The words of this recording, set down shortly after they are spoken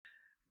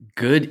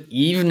Good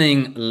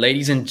evening,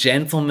 ladies and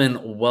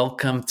gentlemen.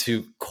 Welcome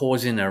to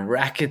Causing a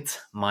Racket.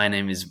 My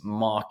name is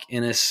Mark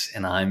Innes,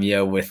 and I'm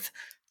here with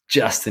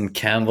Justin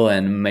Campbell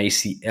and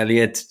Macy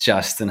Elliott.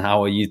 Justin,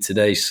 how are you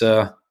today,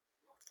 sir?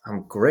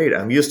 I'm great.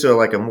 I'm used to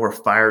like a more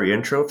fiery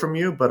intro from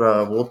you, but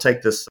we'll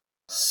take this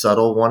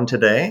subtle one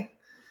today.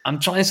 I'm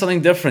trying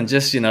something different,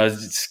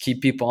 just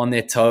keep people on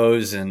their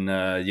toes and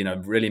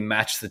really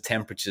match the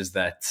temperatures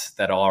that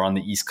are on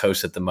the East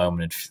Coast at the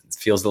moment. It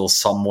feels a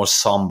little more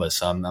somber,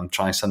 so I'm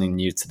trying something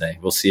new today.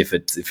 We'll see if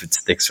it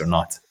sticks or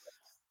not.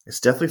 It's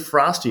definitely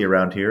frosty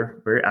around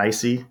here, very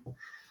icy,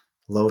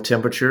 low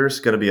temperatures.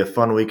 Going to be a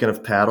fun weekend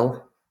of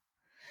paddle.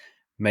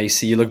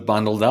 Macy, you look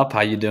bundled up.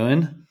 How you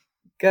doing?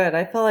 Good.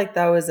 I felt like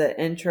that was an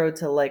intro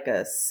to like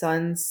a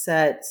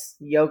sunset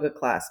yoga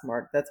class,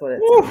 Mark. That's what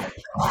it sounded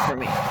like for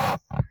me.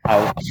 I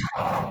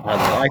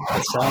like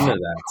the sound of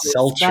that.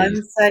 Sultry.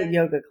 Sunset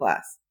yoga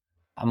class.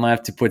 I might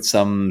have to put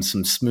some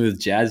smooth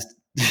jazz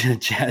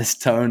jazz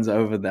tones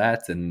over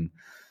that, and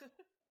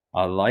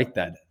I like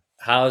that.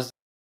 How's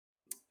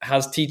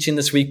teaching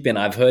this week been?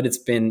 I've heard it's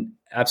been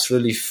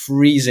absolutely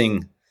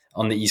freezing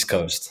on the East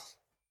Coast.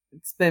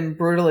 It's been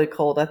brutally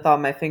cold. I thought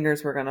my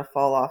fingers were going to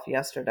fall off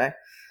yesterday.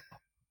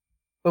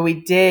 But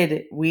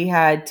we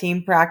had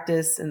team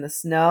practice in the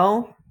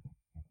snow.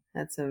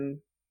 Had some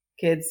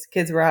kids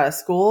were out of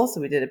school,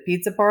 so we did a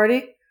pizza party.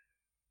 It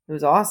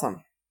was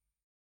awesome.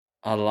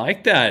 I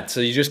like that. So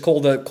you just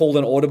called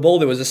an audible.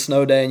 There was a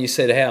snow day, and you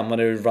said, "Hey, I'm going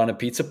to run a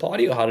pizza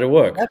party." Or how did it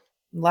work? Yep.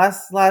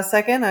 Last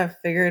second, I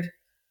figured,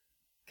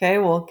 okay,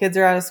 well, kids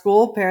are out of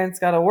school, parents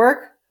got to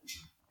work,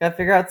 got to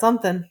figure out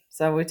something.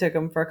 So we took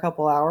them for a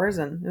couple hours,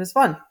 and it was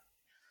fun.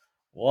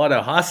 What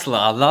a hustler!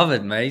 I love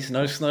it, mate.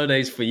 No snow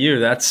days for you.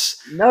 That's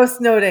no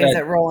snow days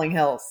at Rolling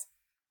Hills.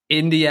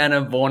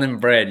 Indiana, born and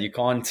bred. You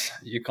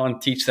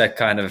can't teach that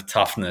kind of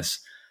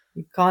toughness.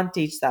 You can't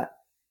teach that.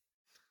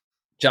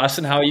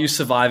 Justin, how are you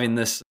surviving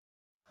this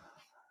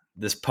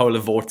polar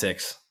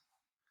vortex?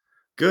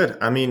 Good.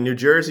 I mean, New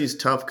Jersey's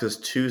tough because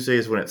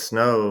Tuesdays when it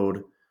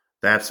snowed,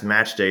 that's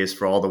match days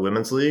for all the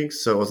women's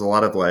leagues. So it was a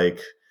lot of like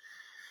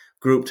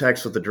group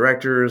text with the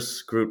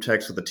directors, group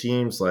text with the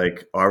teams,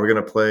 like, are we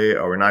going to play?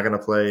 Are we not going to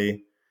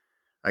play?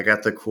 I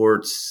got the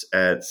courts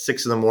at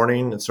 6 a.m.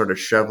 and started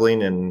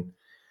shoveling and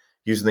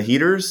using the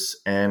heaters.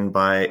 And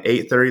by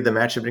 8:30, the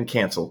match had been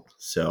canceled.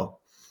 So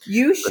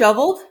you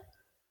shoveled?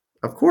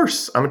 Of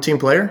course. I'm a team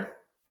player.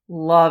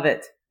 Love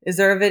it. Is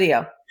there a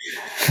video?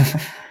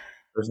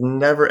 There's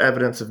never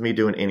evidence of me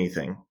doing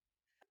anything.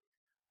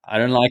 I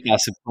don't like how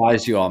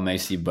surprised you are,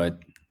 Macy, but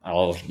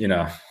I'll,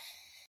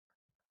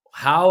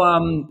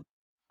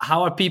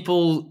 how are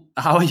people?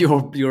 How are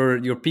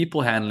your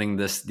people handling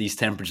these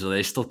temperatures? Are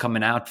they still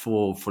coming out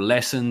for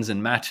lessons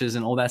and matches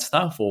and all that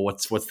stuff, or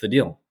what's the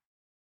deal?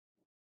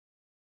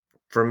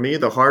 For me,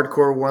 the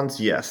hardcore ones,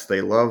 yes,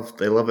 they love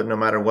it no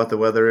matter what the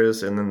weather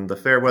is, and then the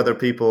fair weather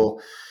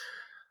people,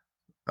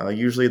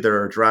 usually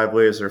their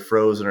driveways are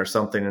frozen or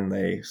something, and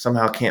they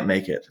somehow can't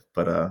make it.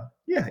 But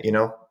yeah,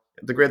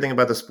 the great thing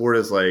about the sport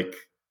is like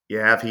you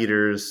have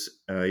heaters,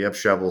 you have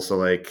shovels, so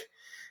like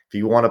if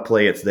you want to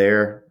play, it's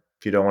there.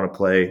 If you don't want to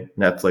play,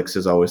 Netflix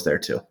is always there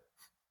too.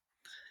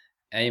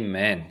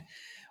 Amen.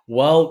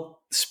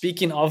 Well,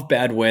 speaking of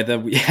bad weather,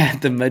 we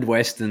had the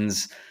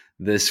Midwesterns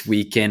this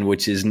weekend,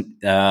 which is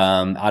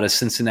out of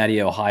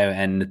Cincinnati, Ohio,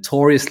 and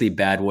notoriously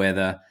bad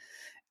weather.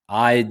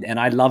 I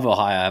love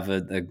Ohio. I have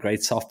a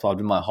great soft spot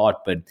in my heart,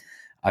 but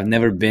I've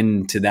never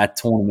been to that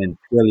tournament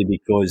purely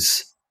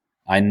because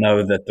I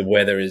know that the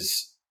weather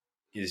is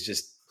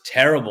just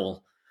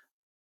terrible.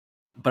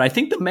 But I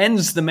think the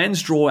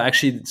men's draw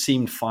actually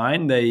seemed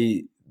fine.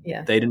 They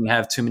didn't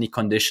have too many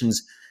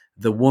conditions.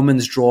 The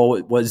women's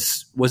draw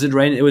was it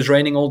raining? It was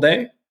raining all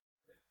day.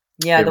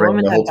 Yeah, the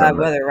women had bad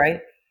weather,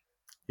 right?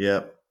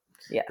 Yep.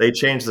 Yeah. They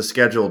changed the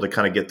schedule to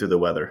kind of get through the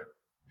weather.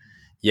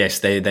 Yes,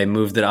 they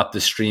moved it up the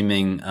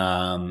streaming.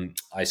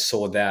 I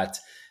saw that.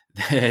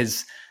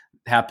 There's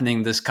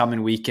happening this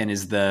coming weekend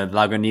is the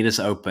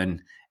Lagunitas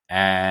Open,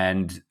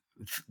 and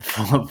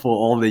for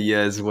all the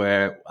years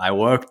where I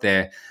worked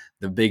there,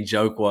 the big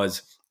joke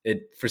was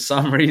for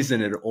some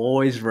reason it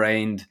always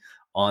rained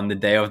on the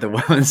day of the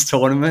women's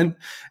tournament,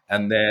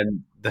 and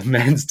then the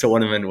men's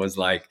tournament was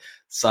like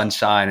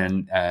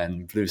sunshine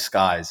and blue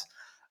skies.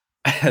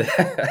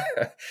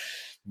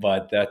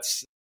 But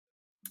that's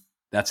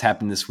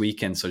happened this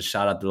weekend. So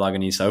shout out to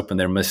Lagunitas Open.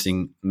 They're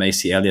missing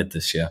Macy Elliott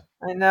this year.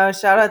 I know.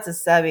 Shout out to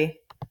Sebi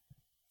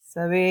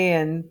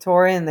and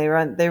Tori, and they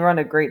run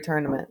a great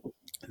tournament.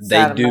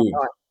 They do.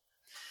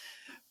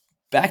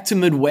 Back to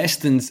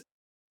Midwesterns.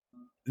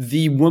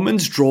 The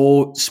women's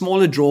draw,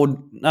 smaller draw,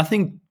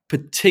 nothing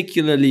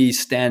particularly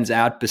stands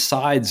out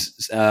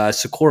besides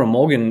Socorro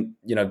Morgan.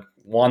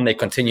 One, they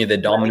continue their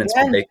dominance,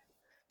 but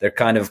they're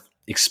kind of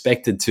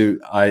expected to.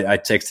 I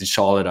texted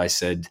Charlotte. I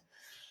said,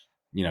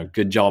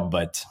 good job,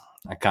 but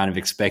I kind of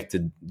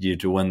expected you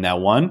to win that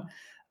one.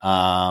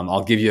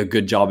 I'll give you a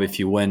good job if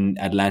you win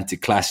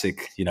Atlantic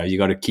Classic. You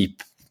got to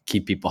keep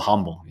people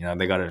humble.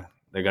 They got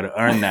to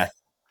earn that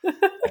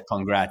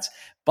congrats.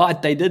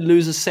 But they did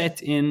lose a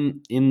set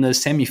in the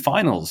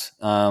semifinals,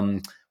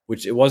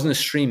 which it wasn't a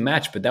stream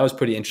match, but that was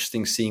pretty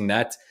interesting seeing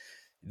that.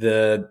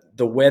 The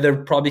weather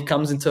probably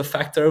comes into a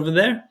factor over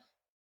there.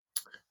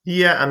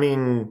 Yeah, I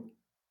mean,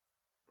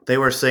 they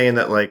were saying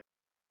that like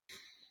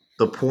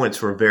the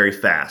points were very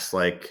fast.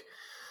 Like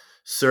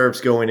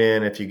serves going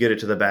in, if you get it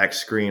to the back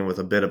screen with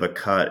a bit of a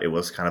cut, it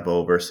was kind of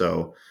over.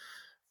 So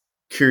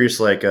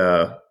curious, like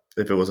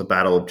if it was a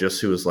battle of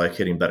just who was like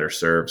hitting better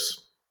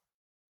serves.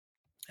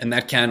 And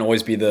that can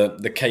always be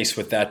the case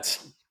with that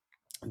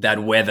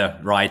weather,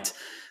 right?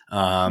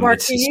 Mark,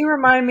 can you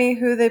remind me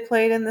who they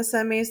played in the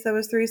semis? That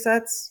was 3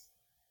 sets.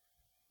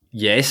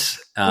 Yes.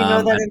 You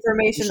know that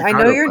information. I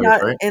know you're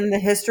not in the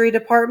history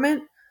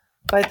department,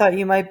 but I thought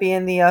you might be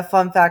in the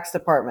fun facts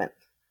department.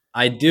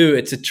 I do.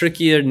 It's a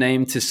trickier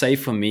name to say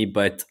for me,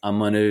 but I'm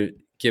going to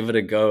give it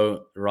a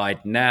go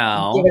right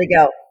now. Give it a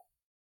go.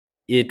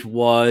 It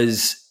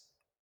was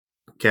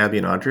Gabby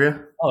and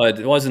Andrea? Oh,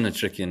 it wasn't a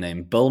trickier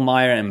name.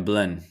 Billmeyer and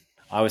Blin.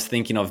 I was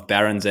thinking of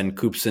Barons and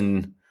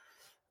Koopson,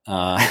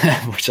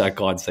 which I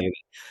can't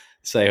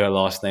say her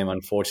last name,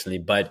 unfortunately.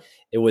 But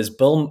it was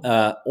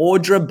Audra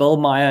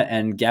Billmeyer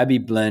and Gabby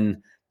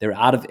Blin. They're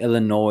out of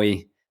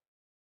Illinois.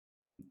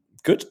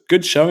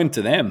 Good showing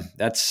to them.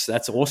 That's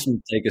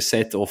awesome to take a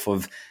set off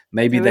of.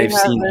 Maybe they've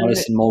seen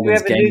Madison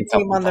Morgan's game a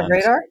couple on the times.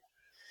 radar?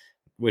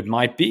 It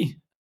might be.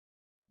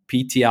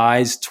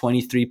 PTI's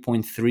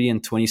 23.3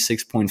 and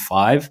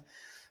 26.5.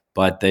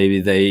 But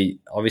they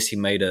obviously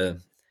made a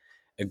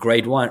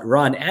great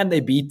run, and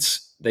they beat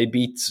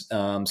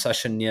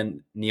Sasha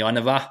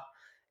Neonova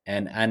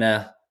and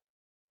Anna.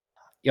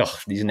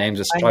 These names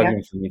are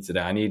struggling for me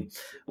today. I'm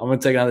going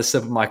to take another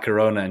sip of my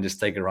Corona and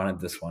just take a run at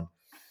this one.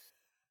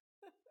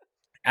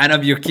 Anna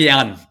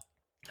Bukian.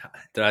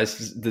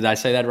 Did I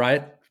say that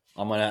right?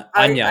 I'm gonna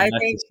Anya. I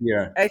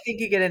think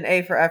you get an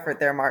A for effort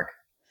there, Mark.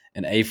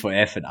 An A for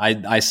effort.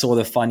 I saw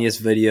the funniest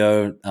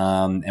video,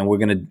 and we're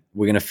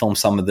gonna film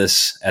some of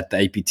this at the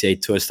APTA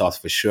Tour Stars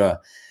for sure.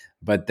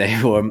 But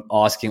they were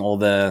asking all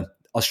the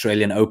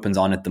Australian Opens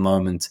on at the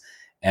moment,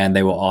 and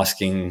they were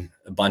asking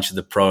a bunch of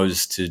the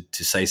pros to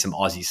say some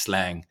Aussie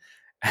slang.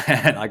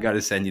 And I got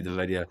to send you the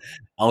video.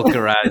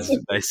 Alcaraz,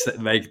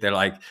 they're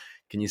like,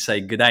 "Can you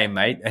say good day,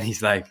 mate?" And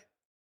he's like,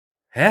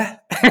 "Huh?"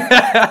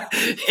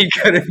 He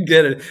couldn't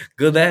get it.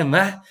 Good day,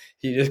 mate.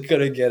 He just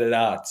couldn't get it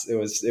out. It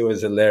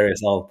was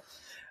hilarious.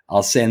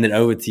 I'll send it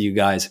over to you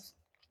guys.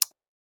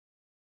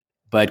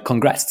 But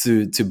congrats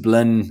to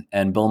Blin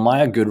and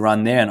Billmeyer. Good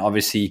run there. And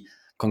obviously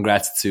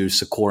congrats to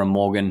Sakura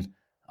Morgan.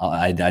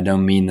 I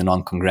don't mean the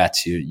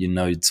non-congrats. You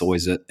know it's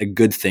always a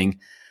good thing.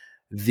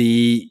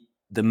 The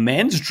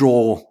men's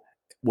draw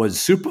was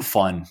super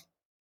fun.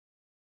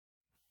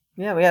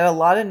 Yeah, we had a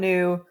lot of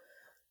new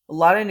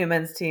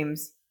men's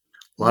teams.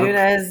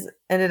 Nunez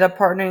ended up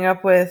partnering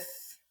up with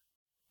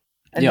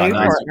a new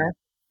partner.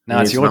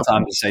 Now it's your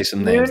time to say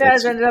some names.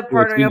 Nunez ended up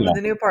partnering up with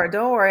a new partner.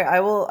 Don't worry, I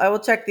will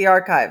check the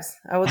archives.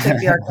 I will check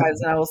the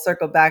archives and I will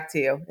circle back to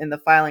you in the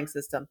filing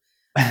system.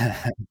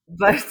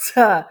 But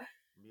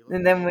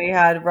and then we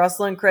had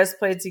Russell and Chris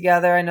played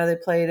together. I know they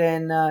played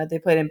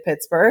in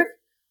Pittsburgh,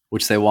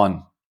 which they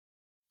won.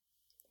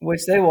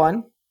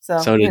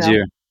 So did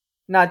you.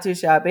 Not too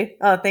shabby.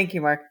 Oh, thank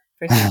you, Mark.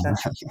 Appreciate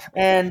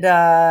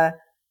that.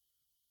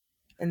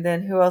 And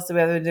then who else did we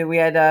have to do? We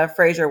had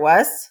Fraser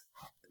West.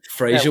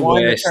 Fraser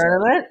West.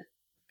 Tournament.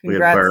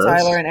 Congrats,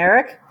 Tyler and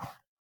Eric.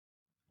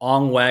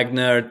 Ong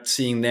Wagner,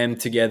 seeing them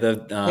together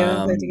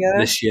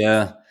this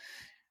year.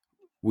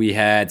 We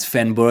had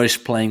Sven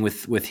Bush playing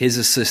with his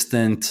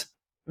assistant.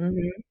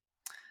 Mm-hmm.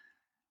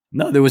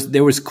 No,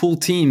 there was cool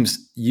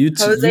teams.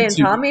 Jose and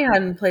Tommy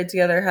hadn't played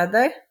together, had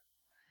they?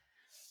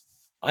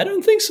 I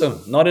don't think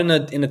so. Not in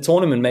a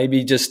tournament,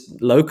 maybe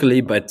just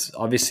locally, but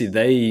obviously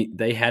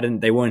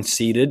they weren't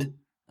seeded.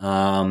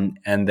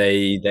 And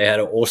they had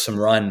an awesome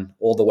run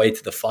all the way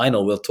to the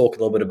final. We'll talk a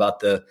little bit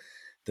about the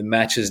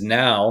matches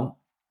now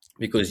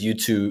because you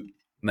two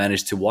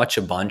managed to watch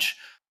a bunch.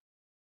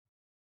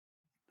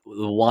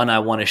 The one I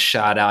want to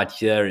shout out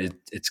here,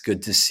 it's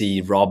good to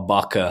see Rob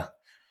Bucker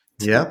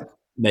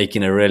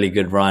making a really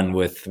good run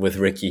with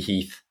Ricky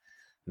Heath.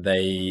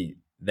 They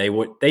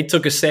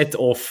took a set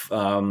off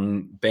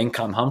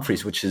Benkham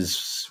Humphreys, which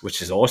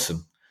is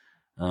awesome.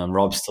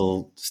 Rob's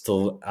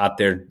still out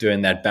there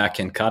doing that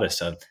backhand cutter.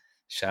 So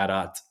shout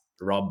out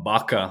Rob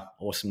Bucker.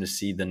 Awesome to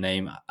see the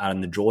name out in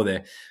the draw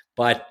there.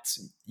 But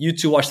you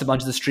two watched a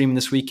bunch of the stream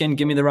this weekend.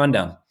 Give me the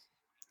rundown.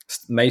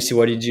 Macy,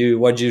 what did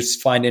you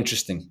find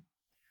interesting?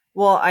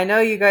 Well, I know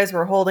you guys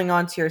were holding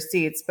on to your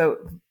seats, but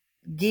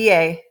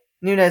Guille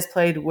Nunez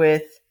played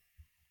with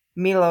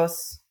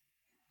Milos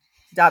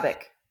Dabic.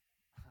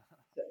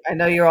 I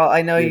know you're all.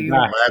 I know you.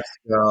 Let's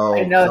go.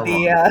 I know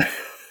the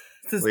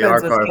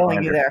suspense was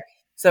killing you there.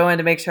 So I wanted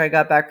to make sure I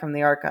got back from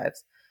the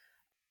archives.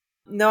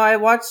 No, I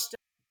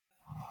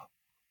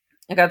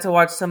got to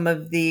watch some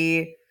of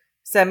the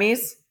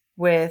semis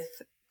with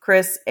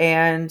Chris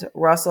and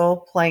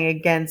Russell playing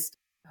against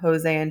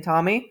Jose and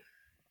Tommy.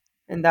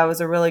 And that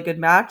was a really good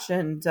match.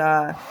 And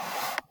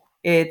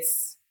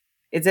it's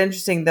It's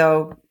interesting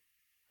though,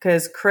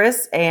 because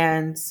Chris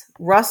and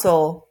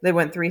Russell, they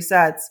went 3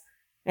 sets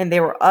and they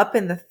were up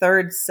in the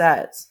third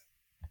set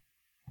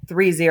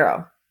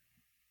 3-0.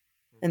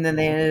 And then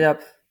they ended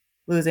up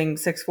losing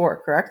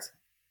 6-4, correct?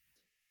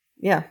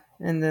 Yeah.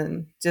 And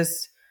then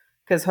just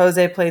because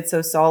Jose played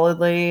so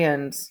solidly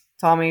and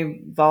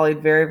Tommy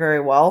volleyed very,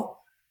 very well.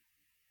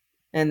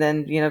 And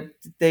then,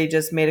 they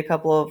just made a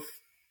couple of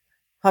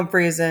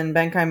Humphreys and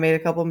Benkai made a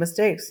couple of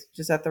mistakes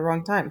just at the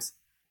wrong times.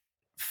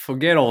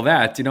 Forget all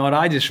that. You know what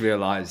I just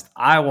realized?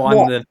 I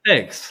won the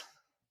picks.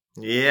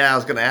 Yeah, I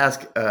was going to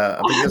ask. I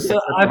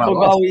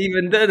forgot we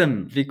even did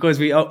them because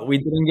we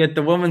didn't get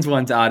the women's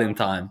ones out in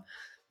time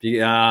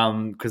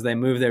because they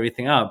moved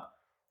everything up.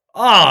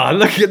 Oh,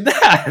 look at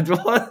that.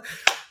 What?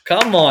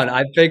 Come on.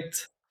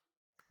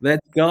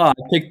 Let's go. I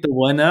picked the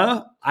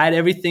winner. I had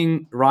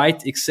everything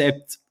right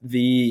except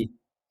the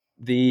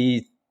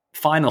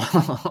final.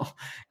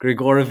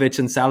 Grigorovich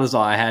and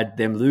Salazar, I had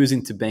them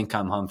losing to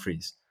Benkham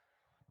Humphreys.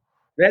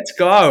 Let's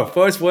go.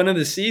 First win of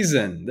the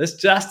season. This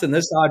is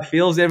how it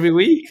feels every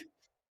week.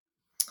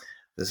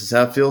 This is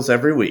how it feels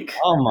every week.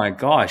 Oh my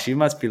gosh, you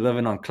must be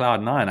living on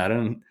cloud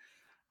 9.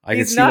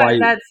 He's not in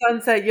that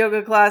sunset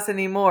yoga class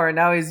anymore.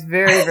 Now he's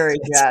very, very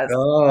jazzed.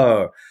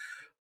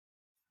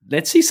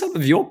 Let's see some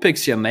of your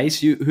picks here, Mace.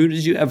 Who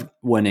did you have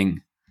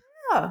winning?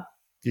 Yeah.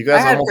 You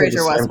guys I had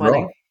Fraser West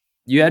winning.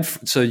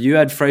 You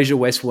had Fraser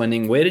West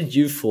winning. Where did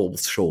you fall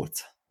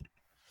short?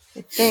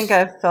 I think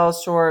I fell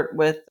short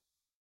with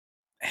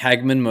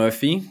Hagman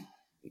Murphy.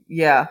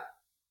 Yeah.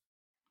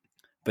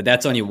 But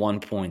that's only 1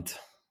 point.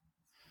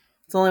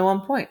 It's only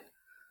 1 point.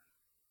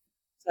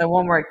 So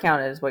one where it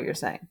counted is what you're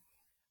saying.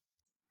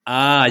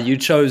 You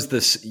chose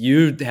this.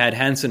 You had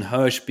Hansen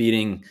Hirsch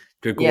beating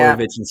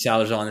Grigorovich and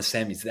Salazar in the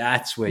semis.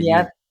 That's where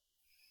you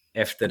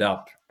effed it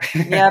up.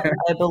 Yep.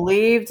 I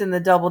believed in the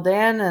Double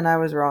Dan and I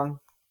was wrong.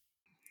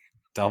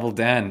 Double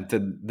Dan.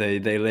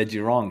 They led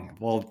you wrong.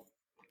 Well,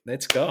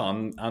 let's go.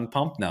 I'm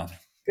pumped now.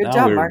 Good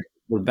job, Mark.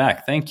 We're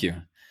back. Thank you.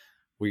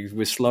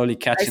 We're slowly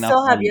catching up. I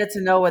still have yet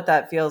to know what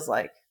that feels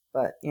like,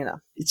 but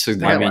It's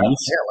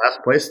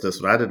last place this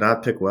one. I did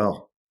not pick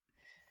well.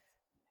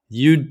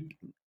 You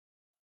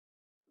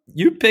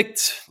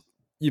picked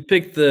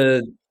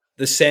the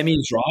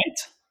semis right.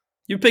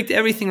 You picked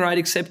everything right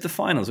except the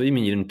finals. What do you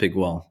mean you didn't pick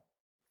well?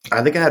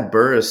 I think I had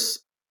Burris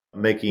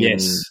making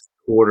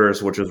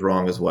quarters, which was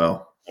wrong as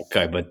well.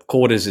 Okay, but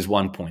quarters is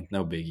 1 point,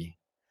 no biggie.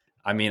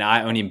 I mean,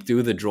 I only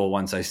do the draw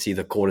once I see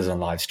the quarters on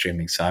live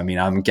streaming. So, I mean,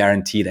 I'm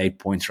guaranteed 8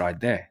 points right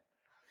there.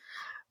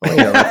 You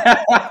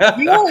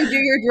only do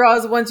your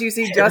draws once you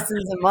see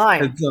Justin's and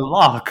mine. It's a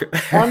lock.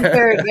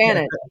 Unfair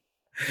advantage.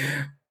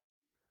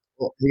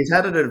 Well, he's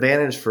had an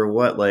advantage for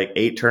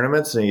 8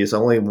 tournaments, and he's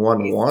only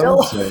won one.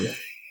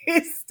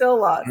 He's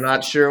still lost. I'm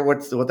not sure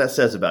what that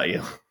says about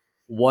you.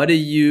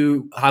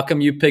 How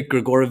come you picked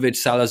Grigorovich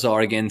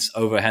Salazar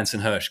over Hansen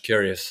Hirsch?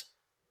 Curious.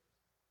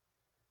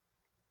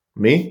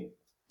 Me?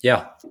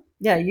 Yeah.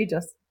 Yeah, you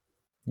just.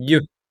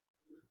 You.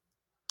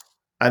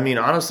 I mean,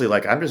 honestly,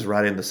 I'm just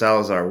riding the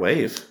Salazar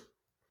wave.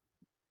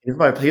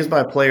 He's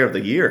my player of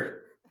the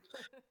year.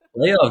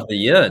 Player of the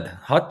year?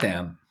 Hot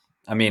damn.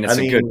 I mean, it's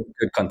a good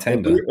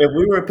contender. If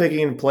we were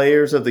picking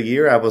players of the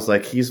year, I was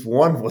like, he's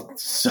won with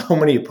so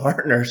many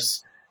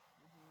partners.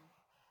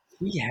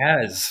 He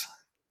has.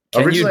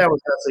 Originally, I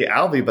was going to say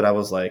Alvey, but I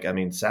was like, I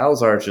mean,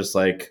 Salazar is just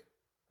an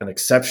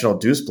exceptional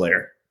deuce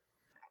player.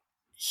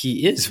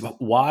 He is.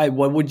 Why?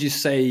 What would you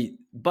say?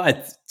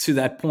 But to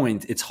that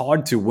point, it's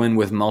hard to win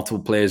with multiple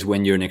players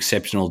when you're an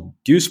exceptional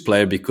deuce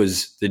player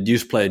because the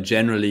deuce player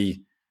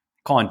generally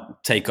can't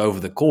take over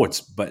the courts.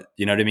 But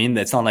you know what I mean?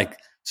 That's not like.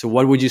 So,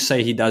 what would you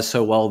say he does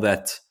so well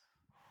that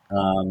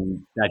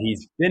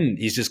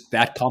he's just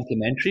that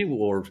complimentary,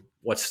 or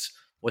what's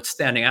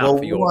standing out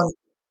for you?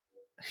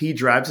 He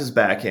drives his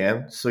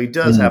backhand, so he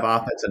does have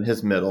offense in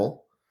his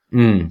middle.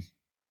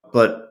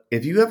 But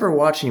if you ever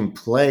watch him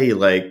play,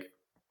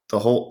 the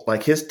whole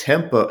his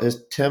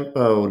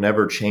tempo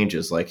never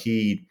changes.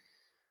 He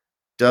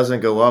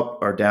doesn't go up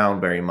or down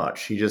very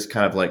much. He just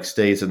kind of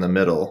stays in the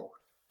middle.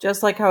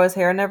 Just like how his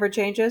hair never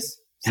changes.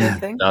 Same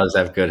thing. Does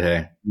have good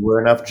hair. You wear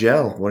enough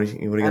gel. What are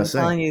you gonna say?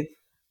 I'm telling you,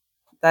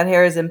 that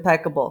hair is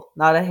impeccable.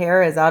 Not a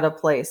hair is out of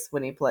place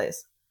when he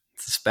plays.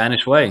 It's the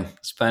Spanish way.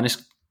 Spanish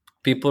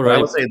people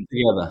right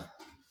together.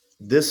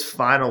 This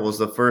final was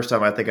the first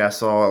time I think I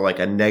saw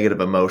a negative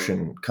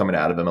emotion coming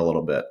out of him a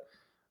little bit.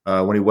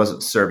 When he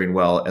wasn't serving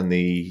well in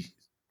the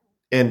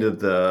end of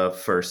the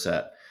first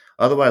set.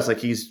 Otherwise,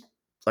 he's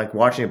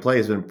watching him play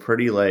has been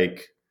pretty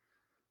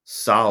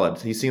solid.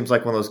 He seems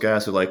like one of those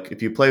guys who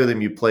if you play with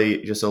him, you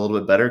play just a little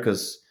bit better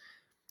because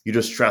you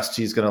just trust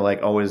he's gonna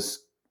always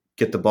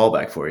get the ball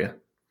back for you.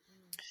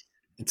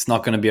 It's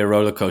not going to be a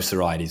roller coaster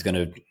ride. He's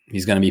going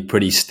to be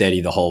pretty steady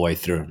the whole way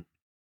through.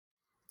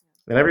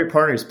 And every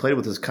partner he's played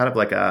with is kind of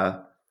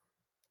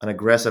an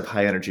aggressive,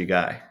 high energy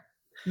guy.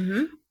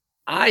 Mm-hmm.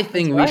 I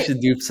think we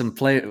should do some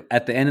play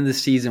at the end of the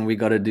season. We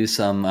got to do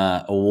some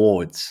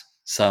awards,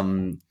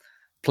 some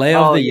player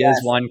of the year's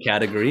one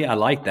category. I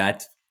like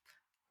that.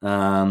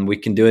 We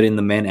can do it in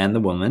the men and the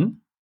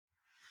women.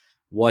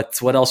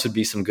 what else would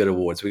be some good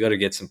awards? We got to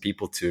get some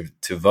people to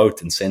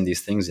vote and send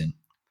these things in.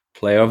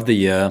 Player of the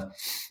year,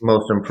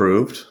 Most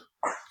improved.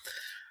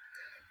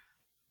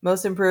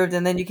 Most improved,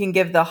 and then you can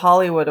give the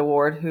Hollywood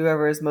award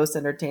whoever is most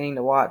entertaining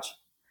to watch.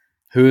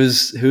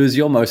 Who's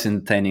your most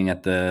entertaining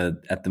at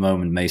the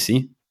moment,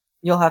 Macy?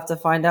 You'll have to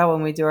find out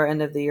when we do our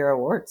end of the year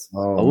awards.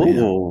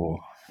 Oh,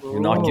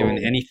 you're not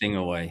giving anything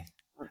away.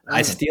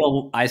 I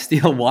steal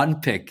one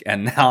pick,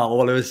 and now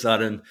all of a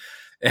sudden,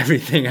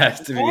 everything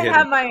has to be. I hidden.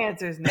 have my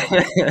answers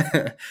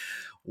now.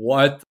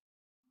 What?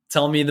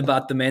 Tell me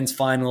about the men's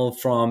final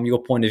from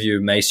your point of view,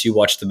 Mace. You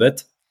watched a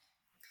bit.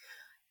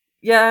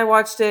 Yeah, I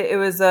watched it. It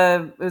was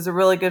a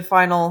really good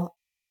final.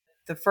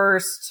 The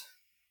first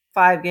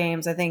 5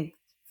 games, I think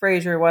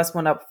Fraser West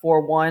went up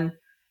 4-1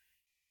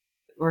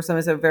 or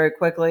something so very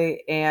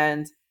quickly,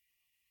 and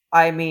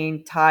I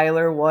mean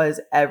Tyler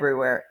was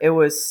everywhere. It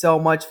was so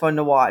much fun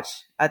to watch.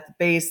 At the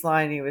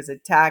baseline, he was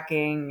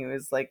attacking, he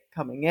was like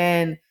coming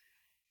in,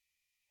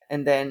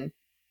 and then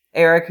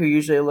Eric, who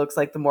usually looks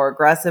like the more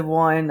aggressive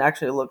one,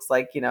 actually looks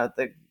like,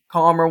 the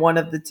calmer one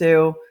of the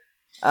two.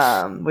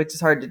 Which is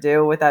hard to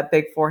do with that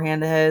big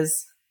forehand of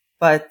his.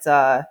 But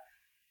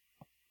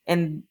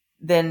and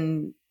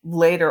then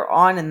later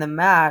on in the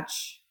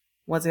match,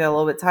 once it got a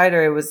little bit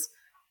tighter, it was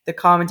the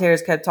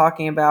commentators kept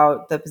talking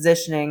about the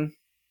positioning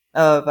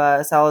of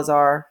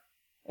Salazar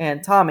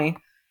and Tommy,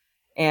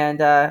 and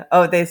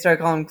they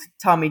started calling him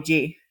Tommy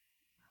G,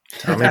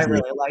 which I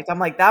really liked. I'm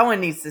like, that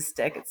one needs to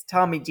stick. It's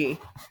Tommy G.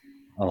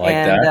 I like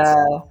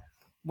that.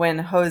 When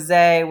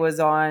Jose was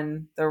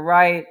on the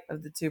right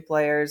of the two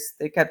players,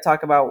 they kept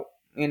talking about,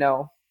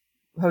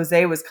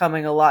 Jose was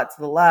coming a lot to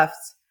the left,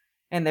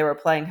 and they were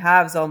playing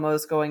halves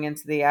almost going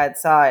into the ad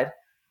side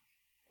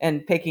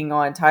and picking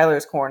on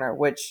Tyler's corner,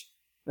 which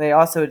they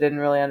also didn't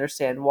really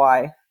understand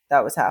why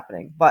that was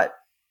happening. But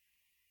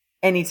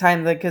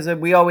anytime, because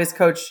we always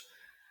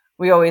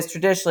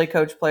traditionally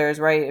coach players,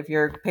 right? If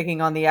you're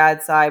picking on the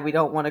ad side, we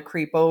don't want to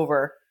creep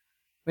over.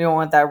 We don't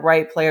want that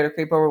right player to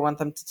creep over. We want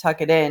them to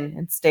tuck it in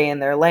and stay in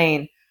their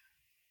lane.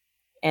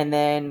 And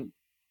then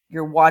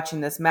you're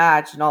watching this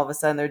match, and all of a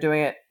sudden they're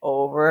doing it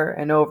over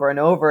and over and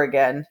over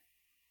again.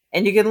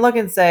 And you can look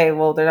and say,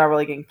 well, they're not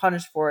really getting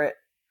punished for it.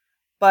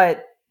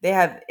 But they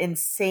have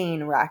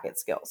insane racket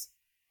skills.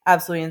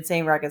 Absolutely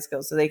insane racket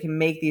skills. So they can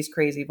make these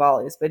crazy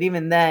volleys. But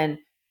even then,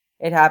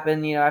 it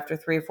happened, after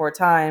 3 or 4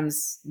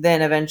 times,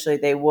 then eventually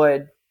they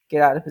would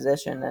get out of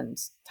position and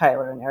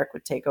Tyler and Eric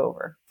would take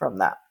over from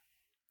that.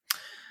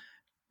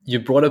 You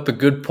brought up a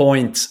good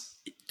point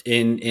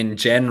in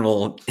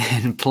general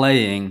in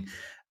playing.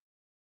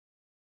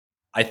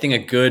 I think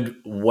a good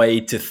way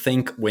to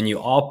think when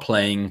you are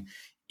playing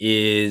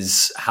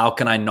is, how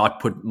can I not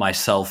put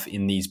myself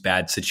in these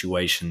bad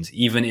situations?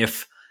 Even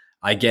if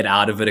I get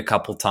out of it a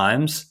couple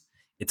times,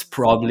 it's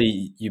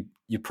probably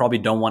you probably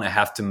don't want to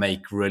have to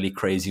make really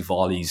crazy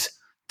volleys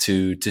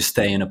to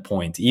stay in a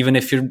point. Even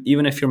if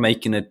you're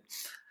making it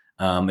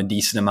a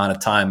decent amount of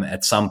time,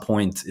 at some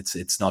point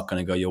it's not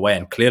going to go your way.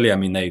 And clearly, I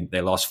mean,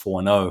 they lost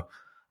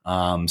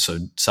 4-0. So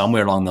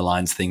somewhere along the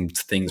lines,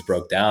 things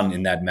broke down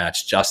in that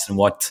match. Justin,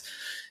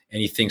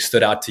 anything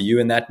stood out to you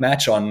in that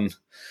match on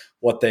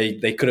what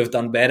they could have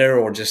done better,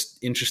 or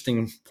just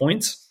interesting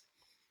points?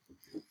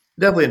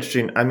 Definitely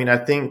interesting. I mean, I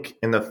think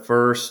in the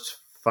first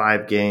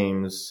 5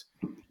 games,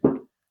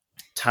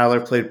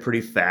 Tyler played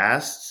pretty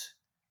fast,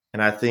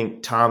 and I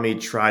think Tommy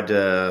tried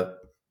to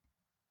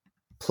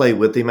play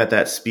with him at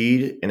that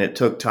speed, and it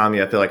took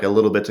Tommy, I feel like, a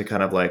little bit to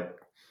kind of like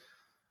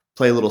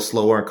play a little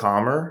slower and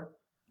calmer.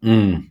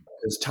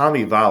 Because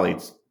Tommy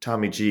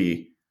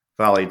G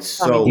volleyed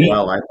so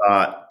well, I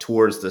thought,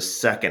 towards the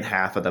second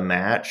half of the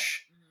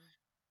match.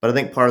 But I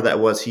think part of that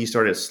was he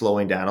started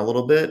slowing down a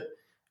little bit.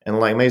 And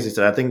like Maisie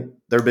said, I think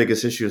their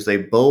biggest issue is they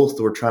both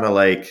were trying to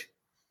like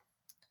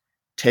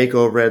take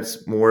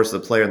overheads more as the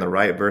player on the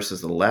right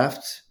versus the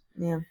left.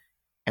 Yeah.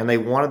 And they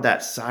wanted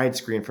that side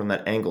screen from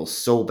that angle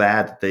so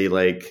bad that they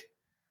like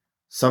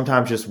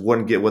sometimes just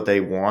wouldn't get what they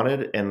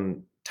wanted.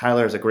 And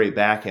Tyler has a great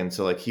backhand,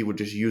 so like he would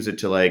just use it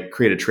to like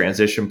create a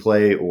transition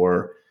play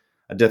or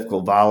a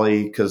difficult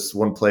volley because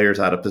one player's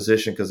out of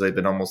position because they've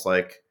been almost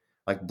like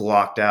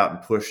blocked out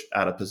and pushed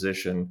out of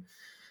position.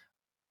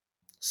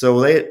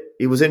 So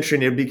it was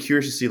interesting. It'd be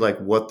curious to see like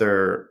what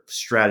their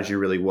strategy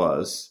really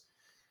was.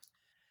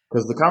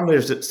 Because the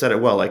commentators said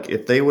it well. Like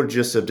if they would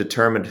just have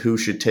determined who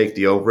should take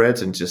the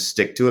overheads and just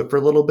stick to it for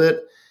a little bit,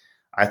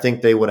 I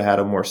think they would have had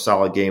a more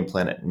solid game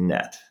plan at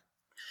net.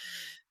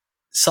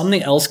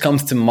 Something else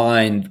comes to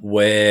mind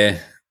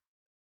where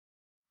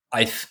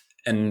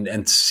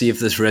and see if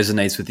this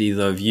resonates with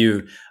either of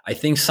you. I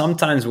think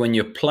sometimes when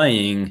you're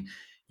playing,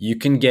 you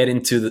can get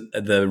into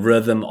the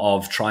rhythm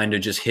of trying to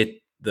just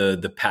hit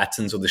the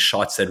patterns or the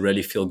shots that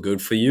really feel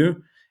good for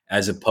you,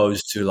 as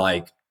opposed to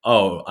like,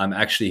 oh, I'm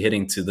actually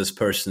hitting to this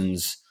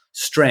person's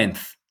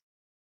strength.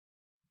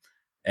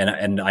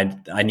 And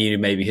I need to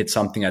maybe hit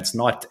something that's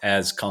not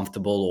as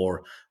comfortable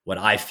or what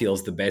I feel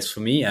is the best for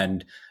me,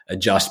 and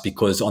adjust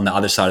because on the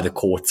other side of the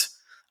court,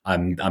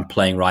 I'm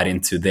playing right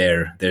into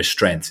their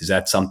strengths. Is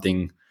that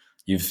something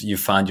you've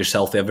found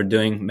yourself ever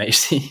doing,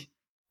 Macy?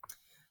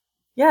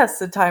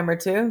 Yes, a time or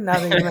two. Now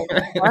that you mention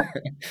it more,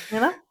 you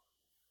know.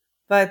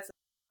 But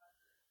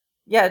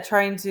yeah,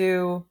 trying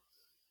to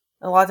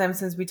a lot of times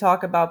since we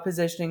talk about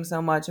positioning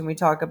so much and we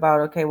talk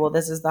about, okay, well,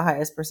 this is the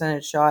highest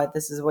percentage shot,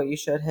 this is what you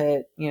should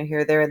hit,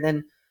 here, there, and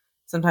then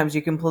sometimes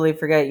you completely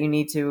forget you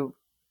need to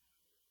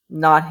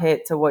not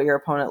hit to what your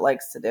opponent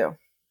likes to do.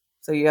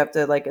 So you have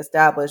to like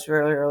establish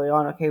really early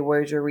on, okay,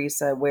 where's your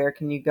reset? Where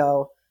can you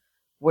go?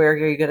 Where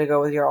are you going to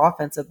go with your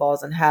offensive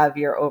balls and have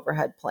your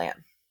overhead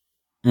plan?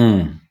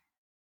 Mm.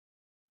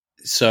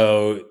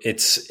 So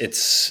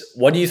it's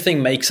what do you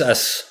think makes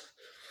us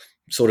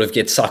sort of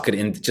get suckered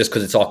in just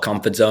because it's our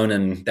comfort zone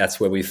and that's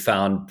where we've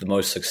found the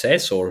most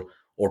success, or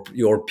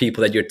your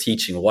people that you're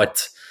teaching,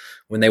 what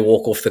when they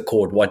walk off the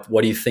court, what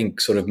do you think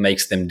sort of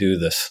makes them do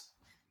this?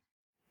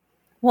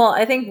 Well,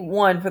 I think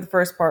one for the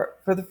first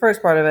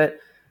part of it,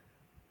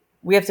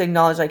 we have to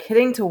acknowledge like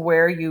hitting to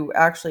where you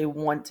actually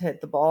want to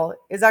hit the ball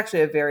is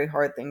actually a very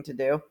hard thing to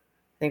do.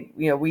 I think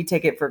we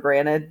take it for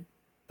granted,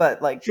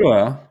 but like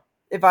Sure.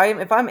 if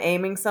I'm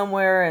aiming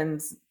somewhere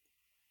and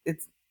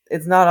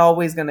it's not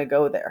always going to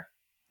go there.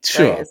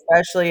 Sure. Right?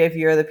 Especially if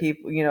you're the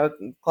people,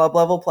 club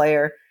level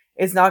player,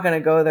 it's not going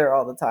to go there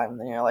all the time. And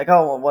then you're like,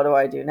 oh, well, what do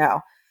I do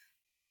now?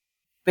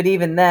 But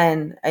even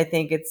then, I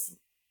think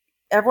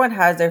everyone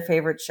has their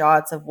favorite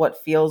shots of what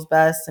feels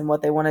best and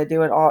what they want to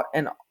do.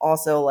 And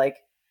also like,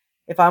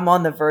 if I'm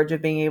on the verge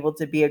of being able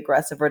to be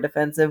aggressive or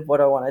defensive, what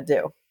do I want to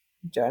do?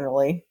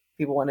 Generally,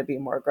 people want to be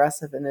more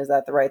aggressive. And is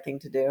that the right thing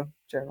to do?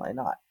 Generally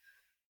not.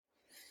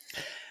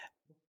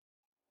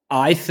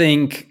 I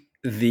think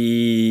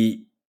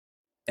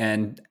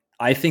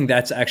I think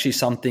that's actually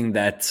something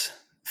that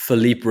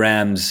Philippe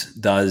Rams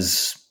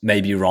does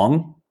maybe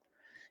wrong.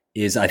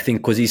 Is I think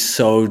because he's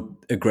so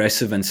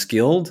aggressive and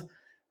skilled,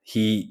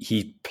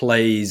 he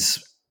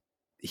tries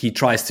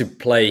to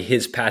play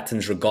his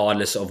patterns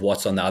regardless of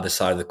what's on the other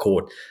side of the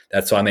court.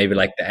 That's why maybe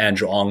like the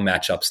Andrew Ong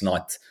matchup's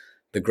not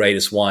the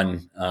greatest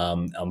one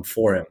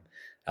for him.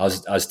 I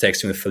was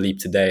texting with Philippe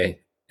today,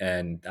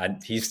 and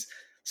he's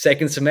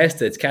second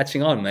semester. It's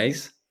catching on,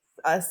 Mace.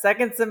 A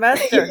second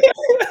semester.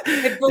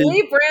 If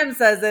Philippe Ram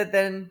says it,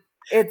 then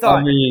it's on.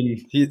 I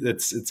mean,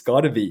 it's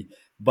got to be.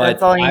 But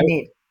that's all you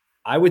need.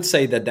 I would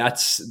say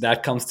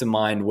that comes to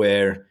mind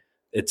where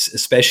it's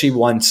especially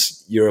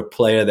once you're a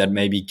player that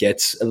maybe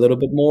gets a little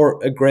bit more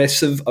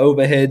aggressive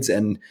overheads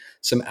and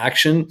some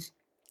action,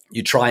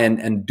 you try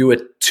and do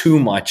it too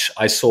much.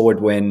 I saw it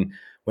when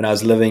I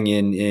was living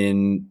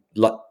in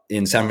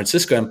San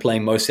Francisco and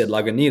playing mostly at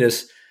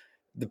Lagunitas.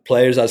 The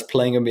players I was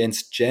playing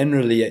against,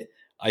 generally,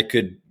 I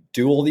could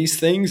do all these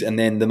things, and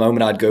then the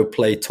moment I'd go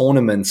play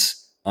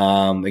tournaments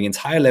against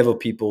higher level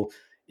people,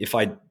 if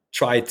I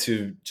tried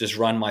to just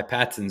run my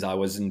patterns, I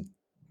wasn't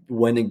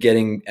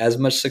getting as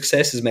much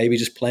success as maybe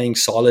just playing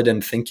solid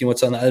and thinking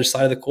what's on the other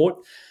side of the court.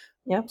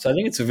 Yeah. So I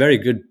think it's a very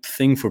good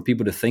thing for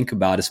people to think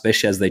about,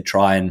 especially as they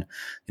try and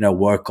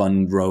work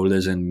on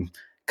rollers and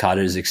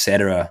cutters,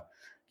 etc.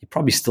 You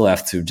probably still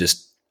have to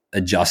just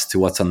adjust to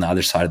what's on the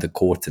other side of the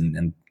court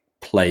and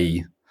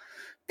play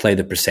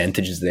the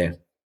percentages there.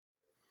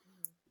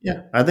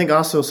 Yeah, I think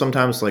also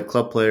sometimes like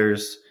club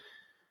players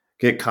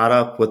get caught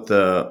up with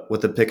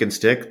the pick and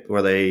stick,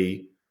 where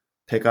they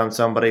pick on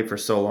somebody for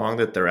so long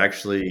that they're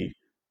actually,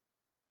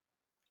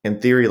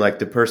 in theory, like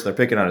the person they're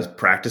picking on is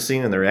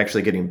practicing and they're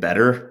actually getting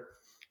better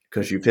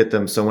because you've hit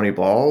them so many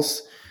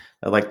balls.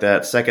 Like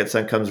that second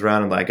set comes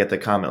around and I get the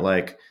comment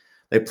like,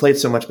 they played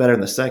so much better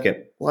in the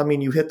second. Well, I mean,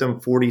 you hit them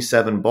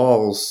 47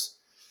 balls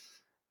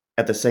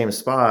at the same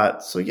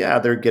spot. So yeah,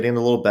 they're getting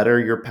a little better.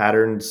 Your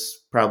pattern's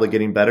probably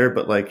getting better,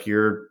 but like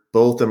you're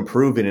both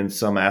improving in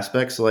some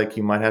aspects. So like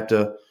you might have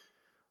to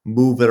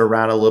move it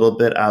around a little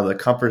bit out of the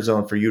comfort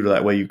zone for you, to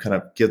that way you kind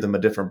of give them a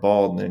different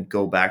ball and then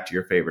go back to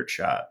your favorite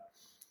shot.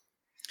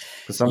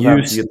 Because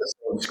sometimes you get the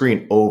same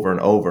screen over and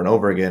over and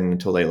over again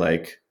until they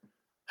like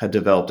had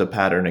developed a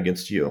pattern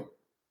against you.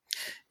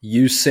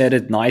 You said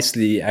it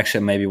nicely,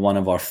 actually, maybe one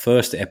of our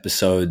first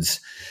episodes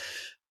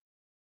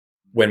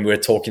when we were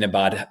talking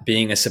about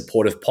being a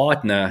supportive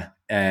partner,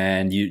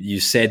 and you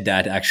said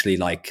that actually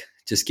like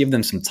just give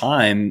them some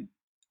time.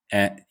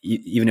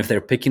 Even if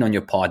they're picking on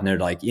your partner,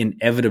 like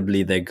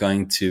inevitably they're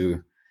going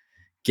to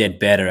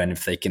get better. And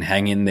if they can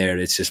hang in there,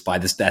 it's just by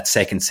that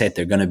second set,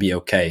 they're going to be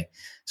okay.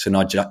 So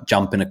not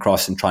jumping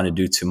across and trying to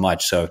do too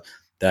much. So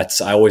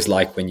I always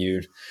like when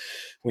you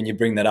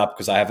bring that up,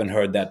 because I haven't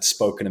heard that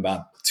spoken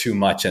about too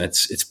much, and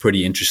it's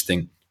pretty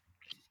interesting.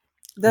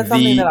 Is that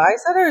something that I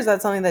said, or is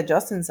that something that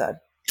Justin said?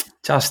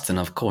 Justin,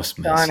 of course,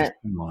 man. Darn it.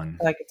 Come on.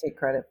 I could take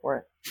credit for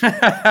it.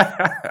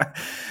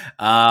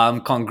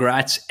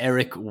 Congrats,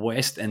 Eric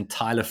West and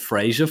Tyler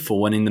Frazier, for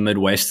winning the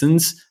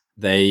Midwesterns.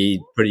 They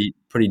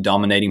pretty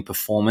dominating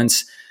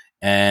performance.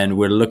 And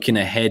we're looking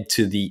ahead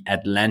to the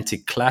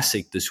Atlantic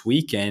Classic this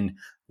weekend,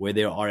 where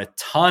there are a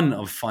ton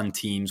of fun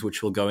teams,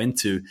 which we'll go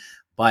into.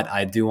 But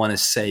I do want to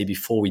say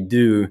before we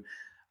do,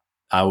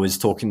 I was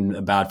talking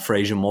about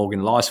Frazier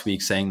Morgan last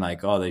week, saying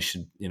like, oh, they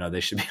should be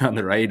on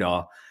the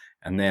radar.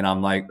 And then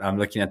I'm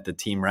looking at the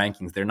team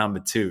rankings. They're number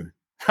 2.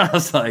 I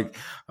was like,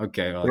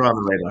 okay, well, We're on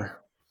the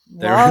radar.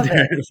 Love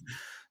it.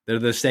 they're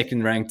the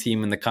second ranked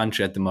team in the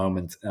country at the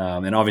moment.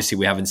 And obviously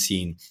we haven't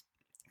seen,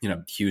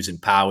 Hughes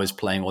and Powers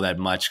playing all that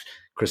much.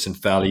 Chris and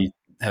Fowley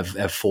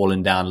have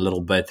fallen down a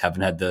little bit,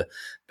 haven't had the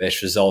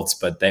best results,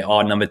 but they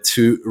are number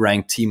 2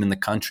 ranked team in the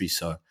country.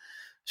 So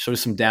show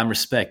some damn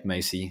respect,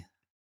 Macy.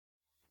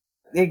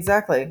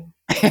 Exactly.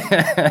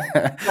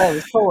 That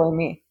was totally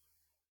me.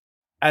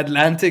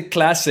 Atlantic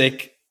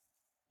Classic,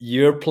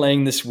 you're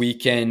playing this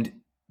weekend.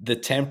 The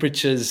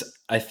temperatures,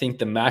 I think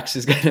the max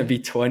is going to be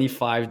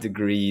 25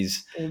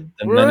 degrees.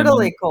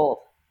 Brutally cold.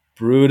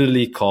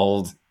 Brutally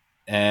cold.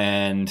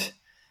 And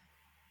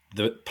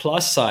the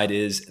plus side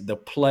is the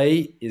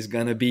play is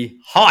going to be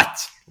hot.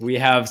 We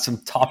have some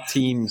top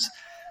teams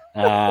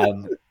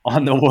on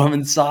the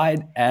women's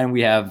side, and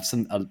we have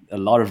a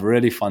lot of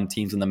really fun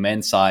teams on the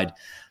men's side.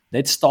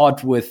 Let's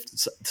start with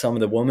some of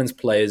the women's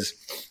players.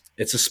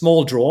 It's a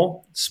small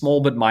draw,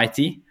 small but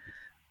mighty.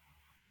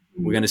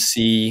 We're going to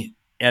see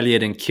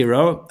Elliot and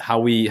Kiro. How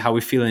we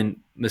feeling,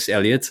 Miss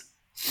Elliot?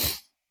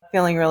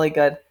 Feeling really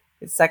good.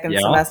 It's second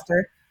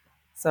semester,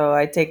 so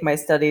I take my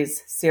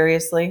studies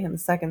seriously in the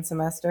second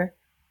semester.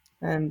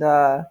 And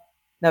I've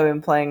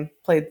been played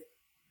a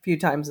few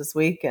times this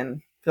week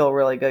and feel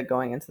really good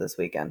going into this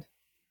weekend.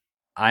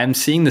 I am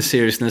seeing the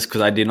seriousness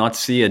because I did not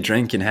see a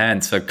drink in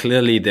hand. So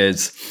clearly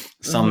there's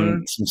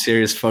some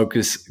serious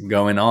focus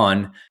going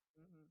on.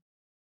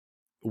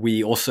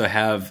 We also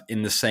have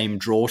in the same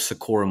draw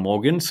Sakura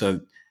Morgan.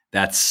 So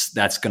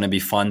that's going to be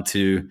fun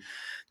to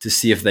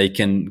see if they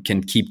can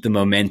keep the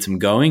momentum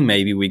going.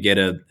 Maybe we get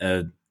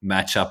a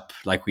matchup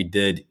like we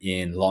did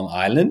in Long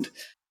Island.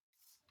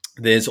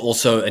 There's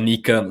also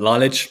Anika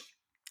Lalic,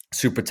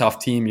 super tough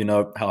team. You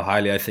know how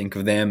highly I think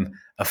of them.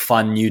 A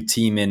fun new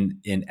team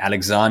in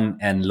Alexandre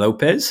and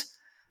Lopez.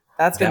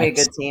 That's going to be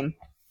a good team.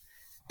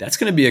 That's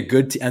going to be a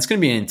good team. It's going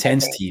to be an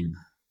intense team.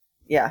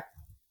 Yeah.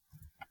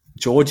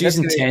 Georgie's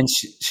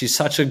intense. She's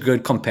such a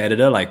good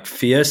competitor, like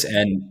fierce,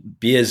 and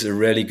Bea's a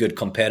really good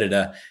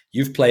competitor.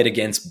 You've played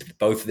against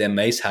both of them,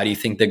 Mace. How do you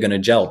think they're going to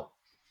gel?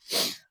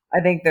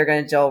 I think they're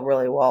going to gel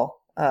really well.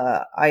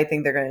 I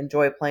think they're going to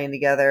enjoy playing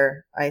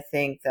together. I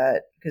think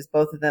that because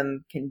both of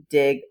them can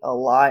dig a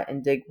lot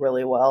and dig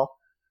really well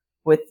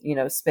with,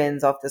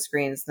 spins off the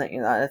screens, not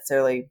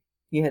necessarily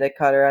you hit a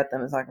cutter at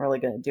them. It's not really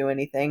going to do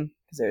anything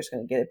because they're just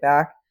going to get it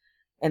back.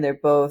 And they're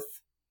both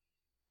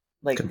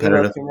they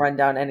both can run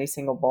down any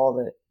single ball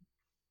that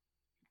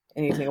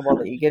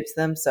you give to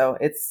them. So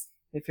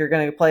if you're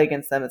going to play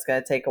against them, it's going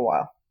to take a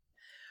while.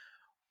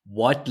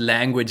 What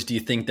language do you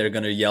think they're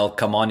going to yell,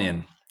 come on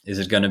in? Is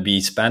it going to be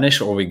Spanish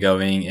or are we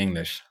going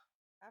English?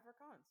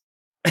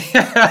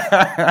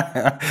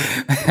 Gotta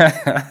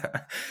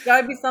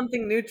be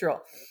something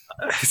neutral.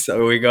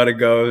 So we got to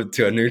go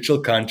to a neutral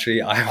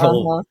country. I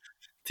will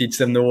teach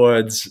them the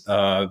words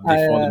before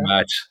the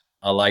match.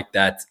 I like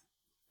that.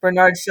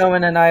 Bernard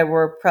Showman and I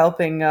were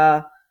helping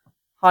Hanu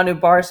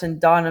Barsh and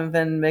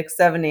Donovan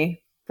McSeveny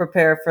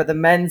prepare for the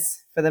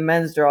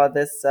men's draw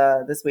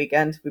this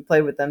weekend. We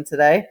played with them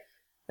today.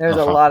 There's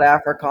a lot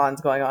of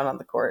Afrikaans going on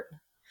the court.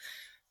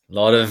 A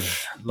lot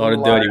of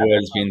dirty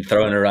words being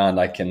thrown around.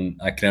 I can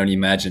only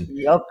imagine.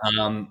 Yep.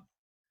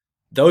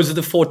 Those are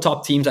the 4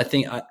 top teams. I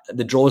think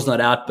the draw's not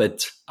out,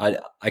 but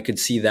I could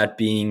see that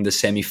being the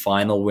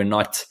semifinal.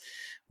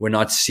 We're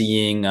not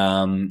seeing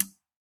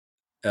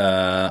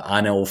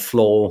Anna or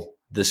Flo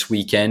this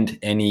weekend.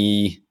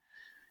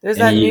 There's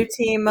that new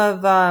team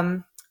of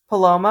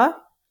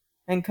Paloma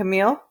and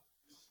Camille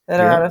that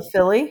are out of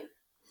Philly.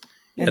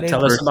 Yeah,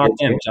 tell us about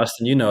them,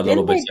 Justin. You know a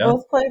little bit. Didn't they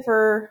both play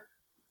for?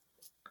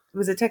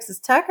 Was it Texas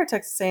Tech or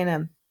Texas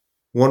A&M?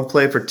 One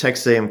played for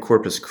Texas A&M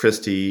Corpus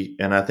Christi,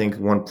 and I think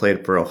one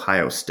played for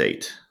Ohio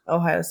State.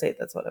 Ohio State,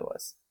 that's what it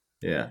was.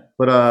 Yeah,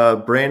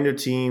 but brand new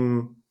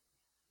team,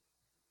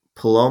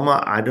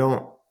 Paloma. I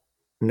don't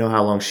know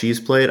how long she's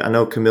played. I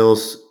know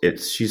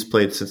she's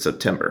played since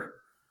September.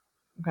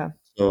 Okay.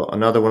 So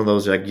another one of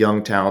those like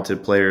young,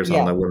 talented players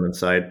on the women's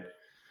side.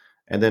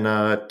 And then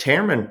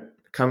Tamron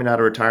coming out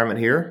of retirement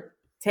here.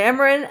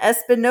 Tamron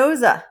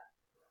Espinoza.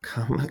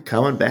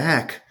 Coming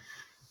back.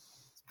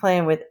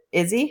 Playing with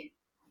Izzy.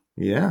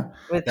 Yeah.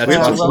 With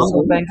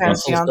Russell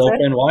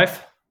girlfriend,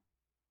 wife?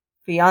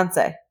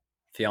 Fiance.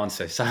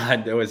 So I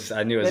knew it was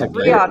a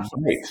blend.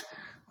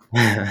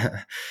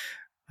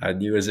 I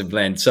knew it was a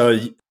blend. So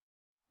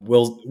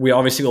we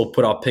obviously will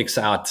put our picks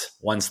out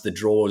once the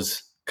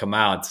draws come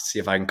out, see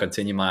if I can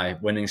continue my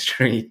winning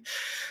streak.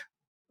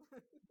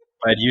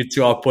 But you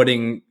two are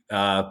putting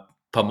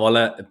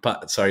Paloma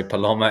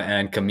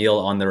and Camille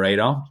on the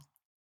radar.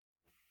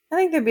 I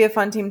think they'd be a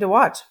fun team to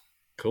watch.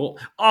 Cool.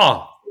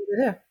 Oh,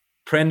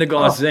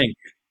 Prendergast Zinc.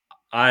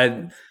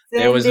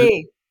 There was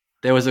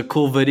a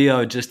cool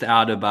video just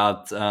out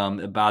about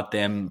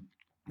them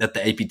that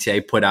the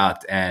APTA put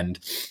out, and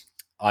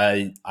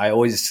they've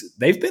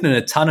been in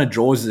a ton of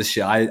draws this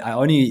year. I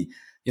only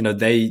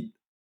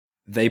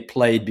they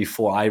played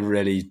before I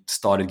really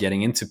started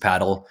getting into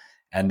paddle,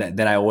 And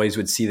then I always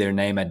would see their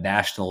name at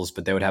nationals,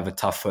 but they would have a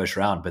tough first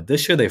round. But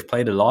this year they've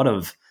played a lot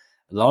of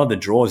the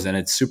draws, and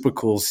it's super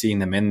cool seeing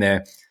them in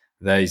there.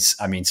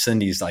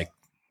 Cindy's like,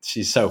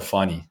 she's so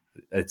funny.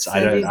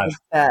 Cindy's the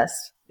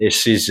best.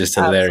 She's just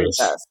hilarious.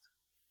 Best.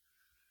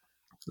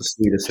 The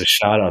sweetest. So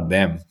shout out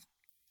them.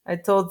 I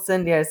told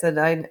Cindy, I said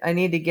I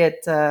need to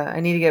get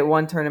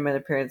one tournament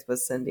appearance with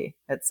Cindy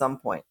at some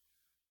point.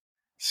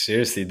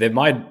 Seriously,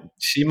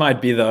 she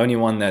might be the only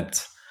one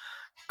that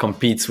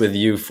competes with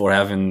you for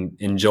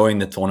enjoying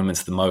the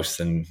tournaments the most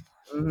and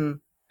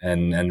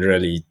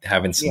really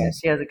having some. Yeah,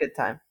 she has a good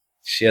time.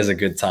 She has a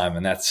good time,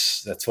 and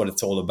that's what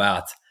it's all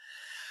about.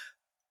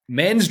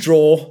 Men's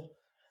draw.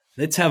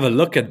 Let's have a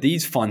look at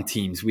these fun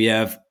teams. We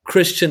have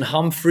Christian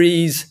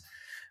Humphreys.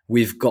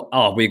 We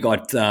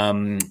got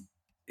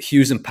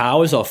Hughes and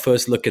Powers. Our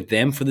first look at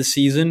them for the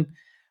season.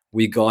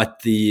 We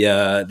got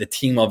the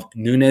team of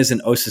Nunes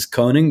and Osis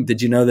Koning.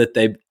 Did you know that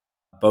they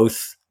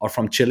both are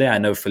from Chile? I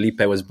know Felipe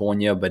was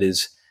born here, but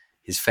his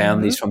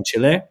family's from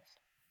Chile.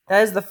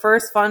 That is the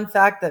first fun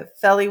fact that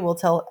Feli will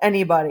tell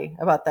anybody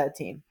about that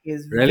team. He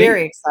is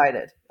very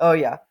excited. Oh,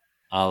 yeah.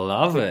 I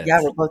love it.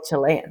 Yeah, we're both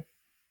Chilean.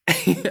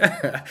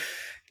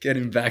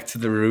 Getting back to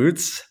the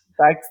roots.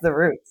 Back to the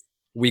roots.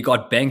 We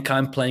got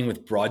Bentheim playing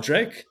with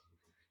Broderick.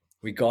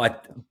 We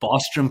got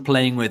Bostrom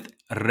playing with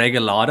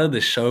Regalada,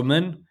 the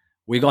showman.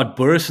 We got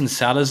Burris and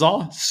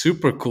Salazar.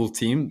 Super cool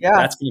team. Yeah.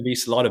 That's going to be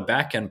a lot of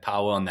backhand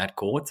power on that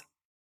court.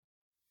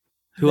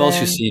 Who else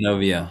you seen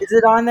over here? Is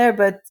it on there?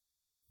 But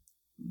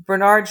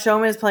Bernard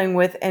Showman is playing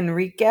with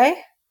Enrique.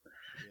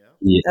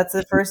 Yeah. That's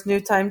the first new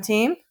time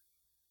team.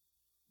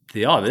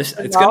 Yeah, it's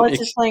going to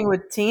be playing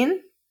with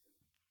Teen.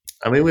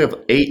 I mean, we have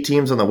 8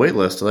 teams on the wait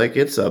list. Like,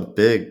 it's a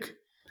big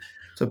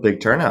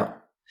turnout.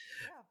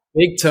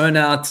 Big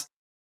turnout.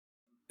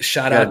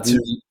 Shout out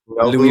to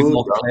Louis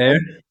Montclair.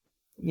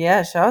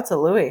 Yeah, shout out to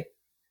Louis.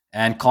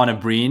 And Connor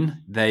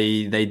Breen.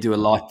 They do a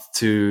lot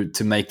to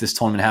make this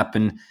tournament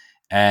happen.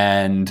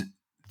 And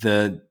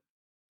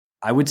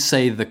I would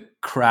say the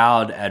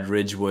crowd at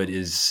Ridgewood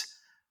is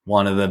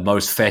one of the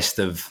most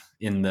festive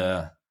in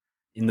the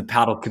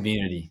paddle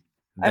community.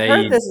 I've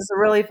heard this is a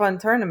really fun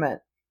tournament.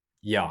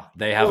 Yeah,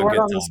 they have a good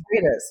time.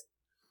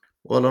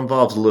 Well, it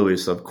involves Louis,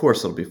 so of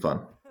course it'll be fun.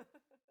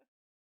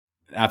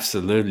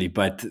 Absolutely,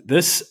 but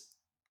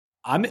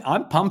I'm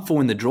pumped for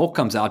when the draw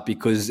comes out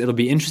because it'll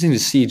be interesting to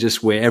see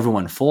just where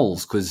everyone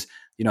falls because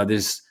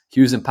there's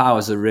Hughes and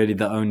Powers are really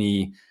the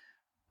only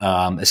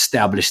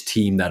established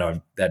team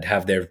that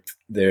have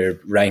their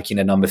ranking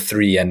at number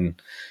 3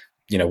 and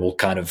will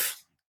kind of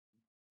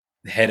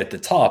head at the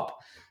top.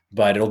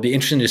 But it'll be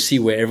interesting to see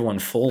where everyone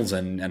falls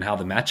and how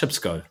the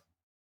matchups go.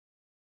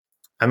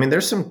 I mean,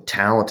 there's some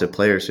talented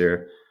players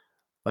here.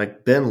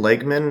 Like Ben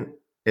Legman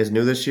is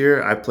new this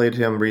year. I played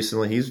him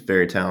recently. He's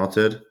very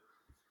talented.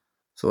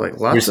 So like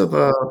lots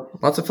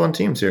of fun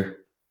teams here.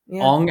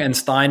 Yeah. Ong and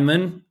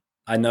Steinman.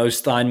 I know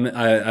Steinman.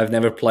 I've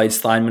never played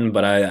Steinman,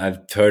 but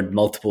I've heard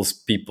multiple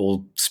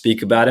people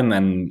speak about him,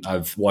 and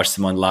I've watched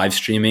him on live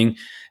streaming.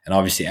 And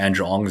obviously,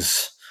 Andrew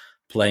Ong's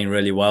playing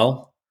really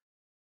well.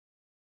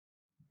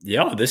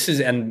 Yeah, their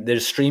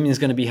streaming is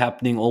going to be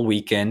happening all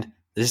weekend.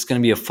 This is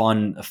going to be a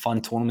fun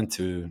tournament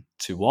to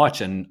watch,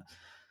 and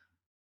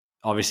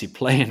obviously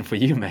playing for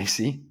you,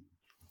 Macy.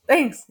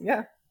 Thanks.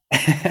 Yeah,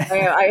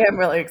 I am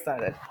really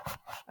excited.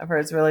 I've heard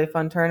it's a really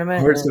fun tournament.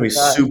 I heard it's going to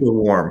be super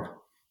warm.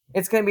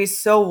 It's going to be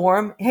so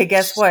warm. Hey,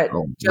 guess what,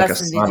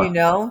 Justin? Did you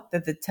know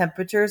that the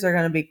temperatures are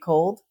going to be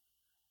cold,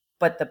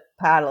 but the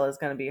paddle is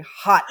going to be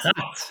hot?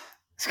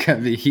 It's going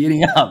to be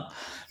heating up.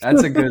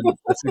 That's a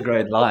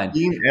great line.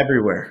 Heating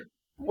everywhere.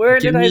 Where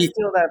did I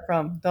steal that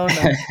from? Don't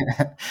know.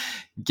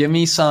 Give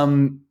me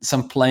some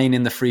playing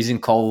in the freezing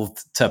cold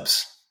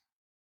tips.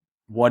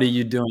 What are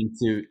you doing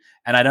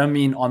and I don't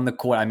mean on the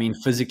court, I mean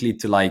physically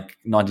to like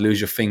not lose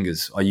your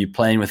fingers. Are you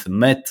playing with a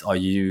mitt? Are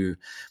you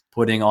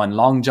putting on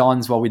long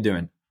johns? What are we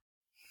doing?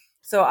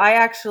 So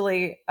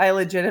I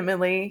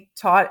legitimately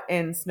taught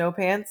in snow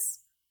pants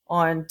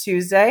on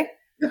Tuesday.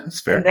 Yeah, that's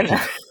fair.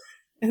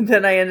 And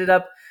then I ended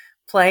up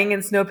playing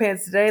in snow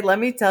pants today. Let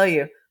me tell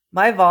you,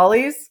 my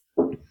volleys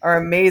are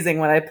amazing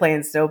when I play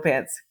in snow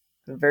pants.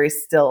 I'm very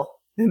still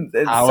and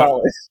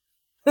solid.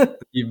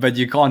 But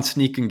you can't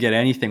sneak and get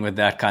anything with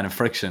that kind of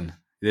friction.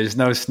 There's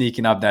no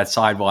sneaking up that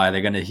side wire.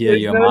 They're going to hear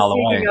you a mile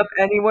away. Sneaking up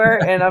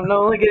anywhere, and I'm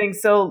only getting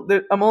so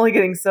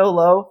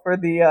low for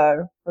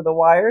the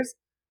wires.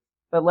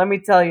 But let me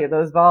tell you,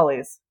 those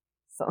volleys,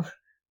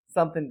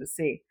 something to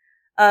see.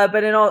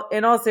 But in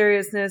all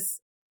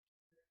seriousness,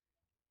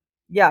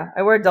 yeah,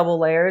 I wear double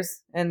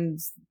layers, and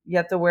you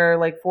have to wear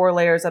like 4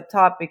 layers up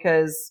top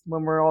because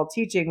when we're all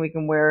teaching, we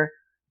can wear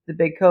the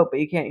big coat, but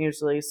you can't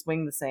usually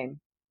swing the same.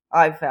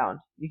 I've found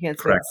you can't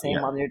swing the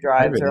same on your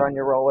drives or on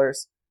your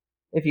rollers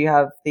if you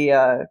have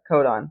the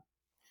coat on.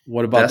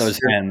 What about those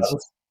hands?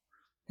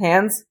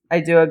 Hands?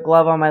 I do a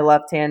glove on my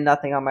left hand,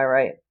 nothing on my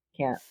right.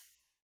 Can't.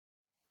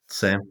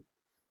 Same.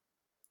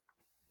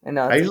 I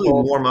know. I usually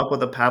warm up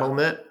with a paddle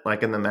mitt,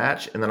 like in the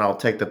match, and then I'll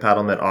take the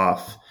paddle mitt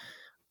off.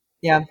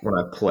 Yeah. When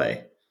I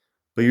play.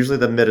 But usually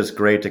the mitt is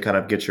great to kind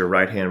of get your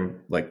right hand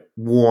like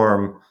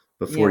warm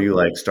before Yeah. you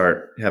like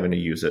start having to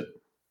use it.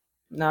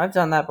 No, I've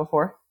done that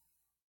before.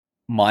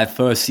 My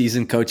first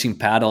season coaching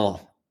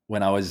paddle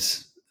when I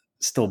was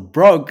still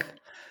broke,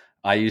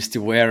 I used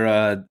to wear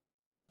I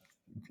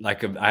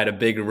had a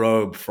big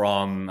robe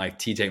from like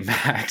TJ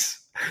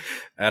Maxx,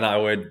 and I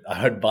would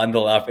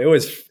bundle up. It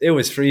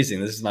was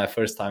freezing. This is my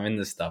first time in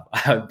this stuff.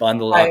 I would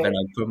bundle up and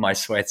I'd put my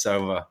sweats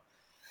over.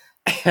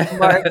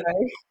 Mark,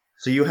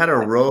 So you had a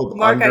robe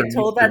Mark, I underneath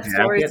told your that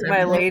story jacket to and my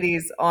everything?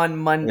 ladies on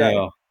Monday.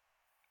 Yeah.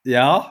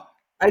 Yeah.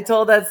 I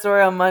told that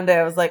story on Monday.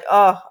 I was like,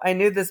 "Oh, I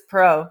knew this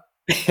pro.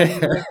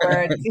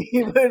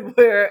 He would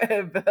wear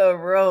a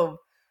robe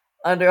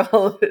under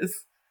all of his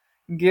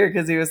gear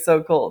because he was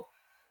so cold."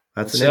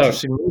 That's an So,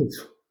 interesting move.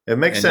 It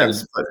makes and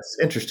sense, but it's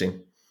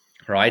interesting.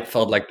 right,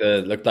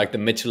 looked like the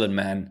Michelin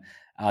man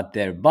out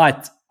there,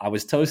 but I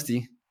was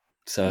toasty.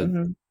 So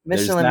there's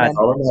Michelin that. Man.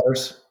 All that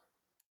matters.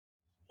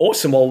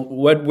 Awesome. Well,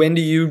 when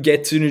do you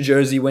get to New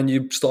Jersey? When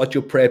you start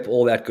your prep,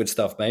 all that good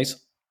stuff, mate?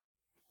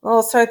 Well,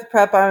 I'll start the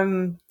prep.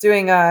 I'm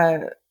doing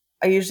I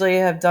usually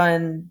have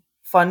done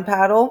fun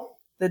paddle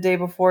the day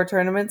before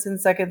tournaments in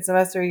second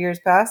semester years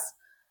past.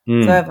 So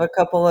I have a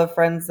couple of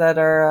friends that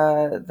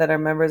are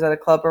members at a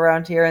club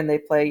around here, and they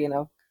play,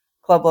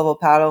 club level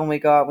paddle, and we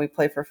go out and we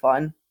play for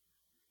fun,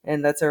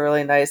 and that's a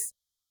really nice,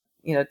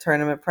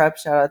 tournament prep.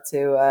 Shout out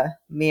to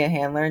Mia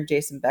Handler and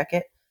Jason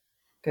Beckett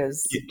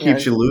because It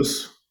keeps you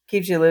loose.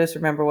 keeps you loose.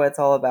 Remember what it's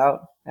all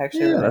about. I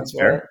actually Yeah, really that's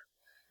enjoy it. fair.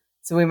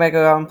 So we might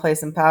go out and play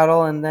some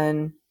paddle, and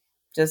then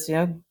just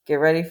get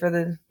ready for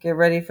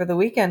the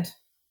weekend.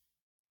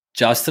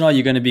 Justin, are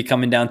you going to be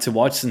coming down to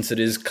watch since it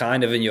is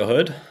kind of in your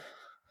hood?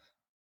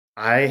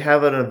 I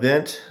have an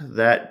event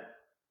that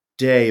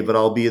day, but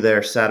I'll be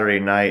there Saturday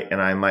night, and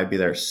I might be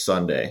there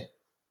Sunday.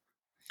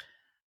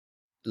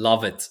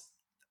 Love it.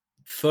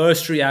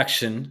 First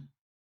reaction,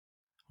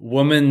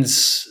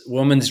 women's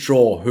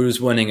draw.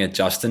 Who's winning it,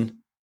 Justin?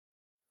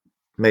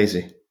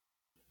 Maisie.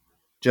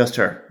 Just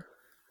her.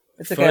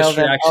 It's okay. First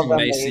I'll reaction, let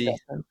Macy. you,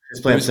 Justin.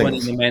 She's playing Who's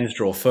winning singles. the men's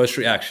draw? First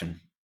reaction.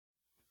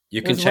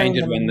 You can Who's change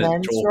it winning when the the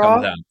men's draw draw?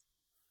 comes out.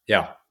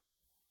 Yeah.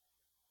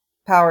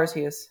 Powers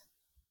Hughes.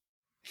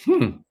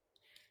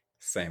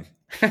 Same.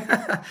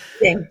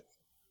 Ding.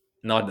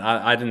 Not.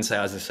 I didn't say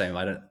I was the same.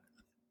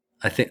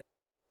 I think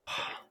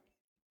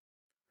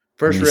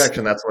First Let me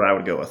reaction, that's what I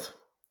would go with.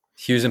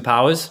 Hughes and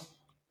Powers.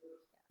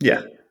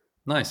 Yeah.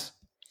 Nice.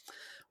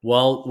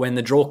 Well, when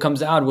the draw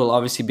comes out, we'll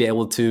obviously be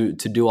able to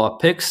do our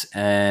picks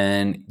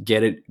and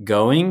get it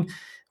going.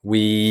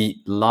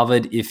 We love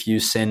it if you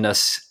send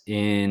us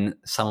in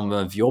some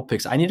of your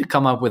picks. I need to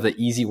come up with an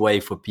easy way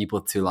for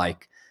people to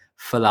like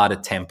fill out a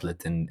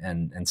template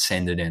and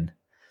send it in.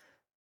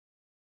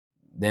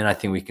 Then I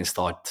think we can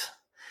start.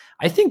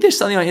 I think there's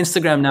something on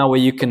Instagram now where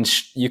you can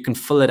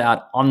fill it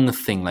out on the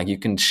thing. Like you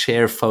can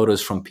share photos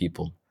from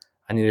people.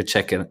 I need to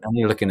check it. I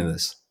need to look into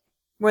this.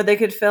 Where they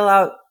could fill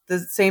out the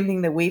same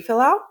thing that we fill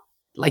out?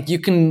 Like you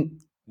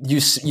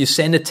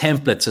send a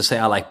template to say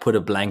I like put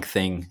a blank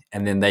thing,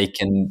 and then they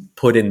can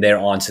put in their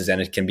answers, and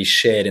it can be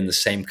shared in the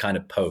same kind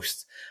of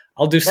post.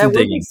 I'll do some That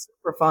would digging. be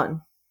super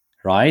fun.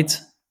 Right?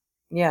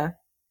 Yeah.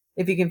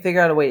 If you can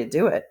figure out a way to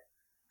do it.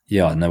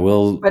 Yeah.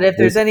 No, But if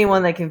there's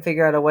anyone that can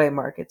figure out a way,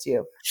 Mark, it's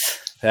you.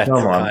 that's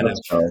Come the on, kind of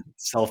let's go.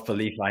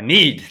 self-belief I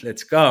need.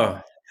 Let's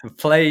go.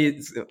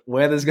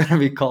 Weather's going to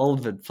be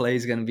cold, but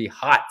play's going to be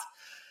hot.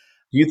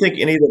 Do you think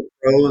any of the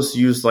pros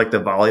used like the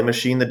volley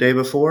machine the day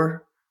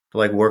before to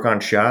like work on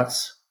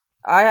shots?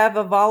 I have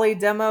a volley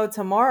demo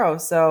tomorrow,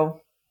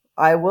 so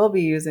I will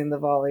be using the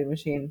volley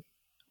machine.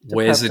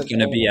 Where's it going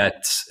to be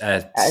at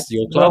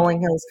your club?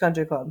 Rolling Hills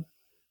Country Club.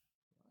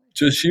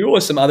 Just you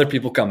or some other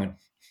people coming?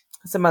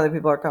 Some other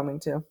people are coming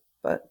too,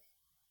 but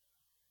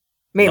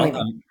mainly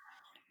me.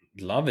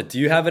 Love it. Do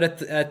you have it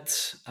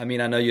at I mean,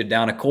 I know you're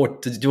down a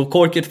court. Did your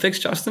court get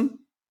fixed, Justin?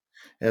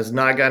 It has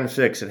not gotten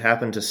fixed. It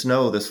happened to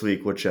snow this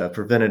week, which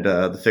prevented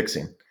the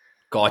fixing.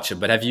 Gotcha.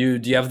 But do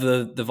you have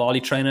the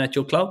volley trainer at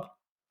your club?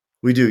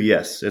 We do,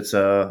 yes. It's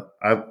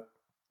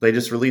they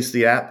just released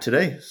the app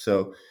today,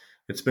 so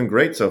it's been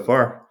great so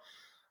far.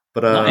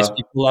 But Nice.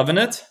 People loving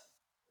it?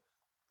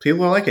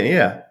 people are liking it,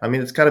 yeah. I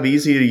mean, it's kind of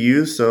easy to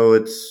use, so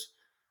it's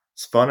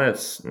fun and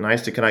it's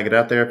nice to kind of get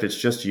out there if it's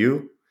just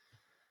you.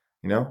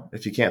 You know,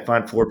 if you can't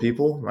find four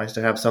people, nice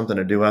to have something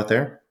to do out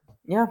there.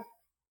 Yeah.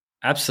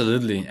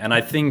 Absolutely. And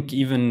I think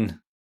even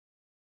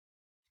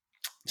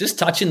just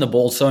touching the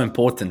ball is so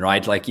important,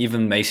 right? Like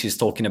even Macy's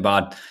talking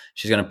about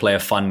she's going to play a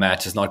fun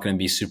match. It's not going to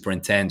be super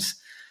intense.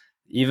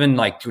 Even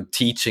like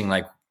teaching,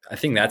 like I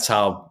think that's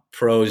how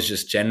pros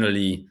just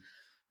generally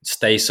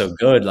stay so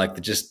good. Like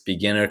the just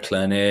beginner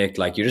clinic,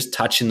 like you're just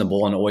touching the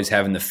ball and always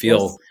having the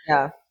feel.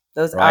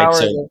 Those Right, hours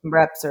so- of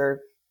reps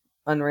are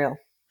unreal.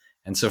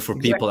 And so for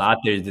people out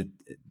there that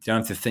you don't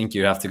have to think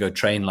you have to go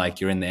train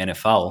like you're in the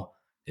NFL.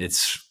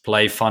 It's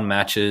play fun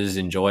matches,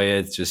 enjoy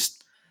it,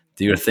 just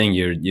do your thing.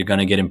 You're going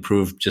to get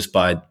improved just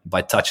by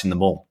touching the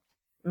ball.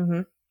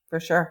 Mm-hmm. For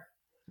sure.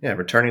 Yeah,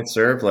 returning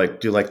serve, like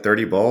do like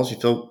 30 balls. You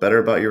feel better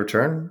about your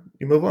return,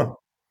 you move on.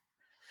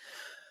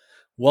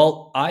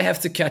 Well, I have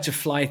to catch a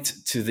flight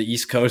to the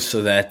East Coast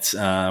so that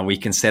we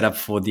can set up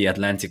for the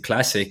Atlantic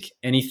Classic.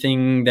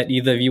 Anything that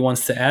either of you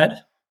wants to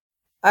add?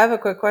 I have a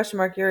quick question,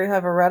 Mark. You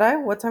have a red eye?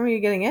 What time are you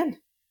getting in?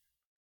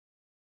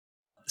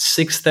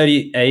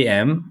 6:30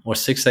 a.m. or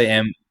 6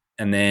 a.m.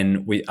 And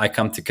then I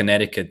come to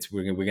Connecticut.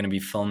 We're going to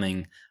be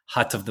filming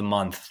Hut of the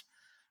Month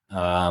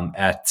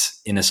at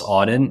Innis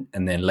Arden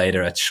and then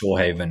later at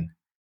Shorehaven.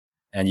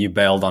 And you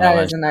bailed on That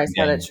a is a nice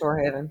hut at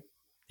Shorehaven.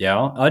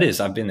 Yeah, it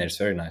is. I've been there. It's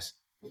very nice.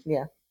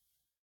 Yeah.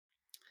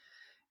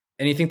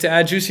 Anything to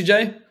add, Juicy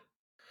J?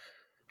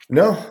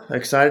 No,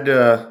 excited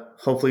to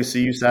hopefully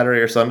see you Saturday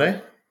or Sunday.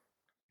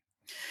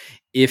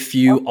 If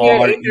you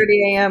are at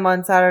 8:30 a.m.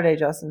 on Saturday,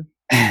 Justin.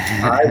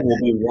 I will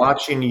be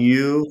watching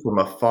you from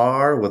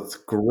afar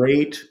with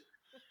great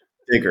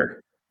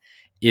vigor.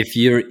 If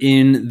you're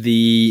in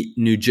the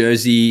New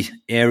Jersey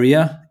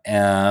area,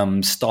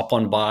 stop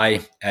on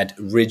by at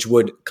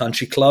Ridgewood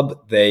Country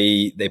Club.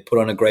 They put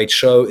on a great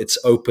show. It's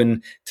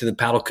open to the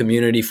paddle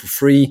community for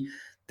free.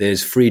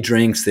 There's free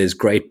drinks. There's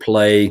great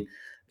play.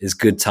 There's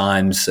good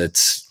times.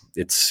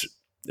 It's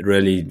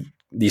really,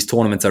 these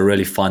tournaments are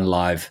really fun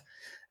live,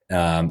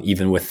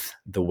 even with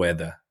the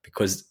weather,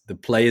 because the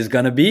play is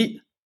going to be.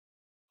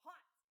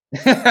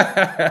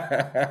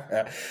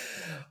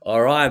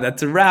 All right,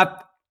 that's a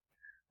wrap.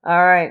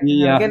 All right.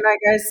 Have a good night,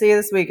 guys. See you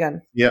this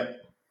weekend. Yep.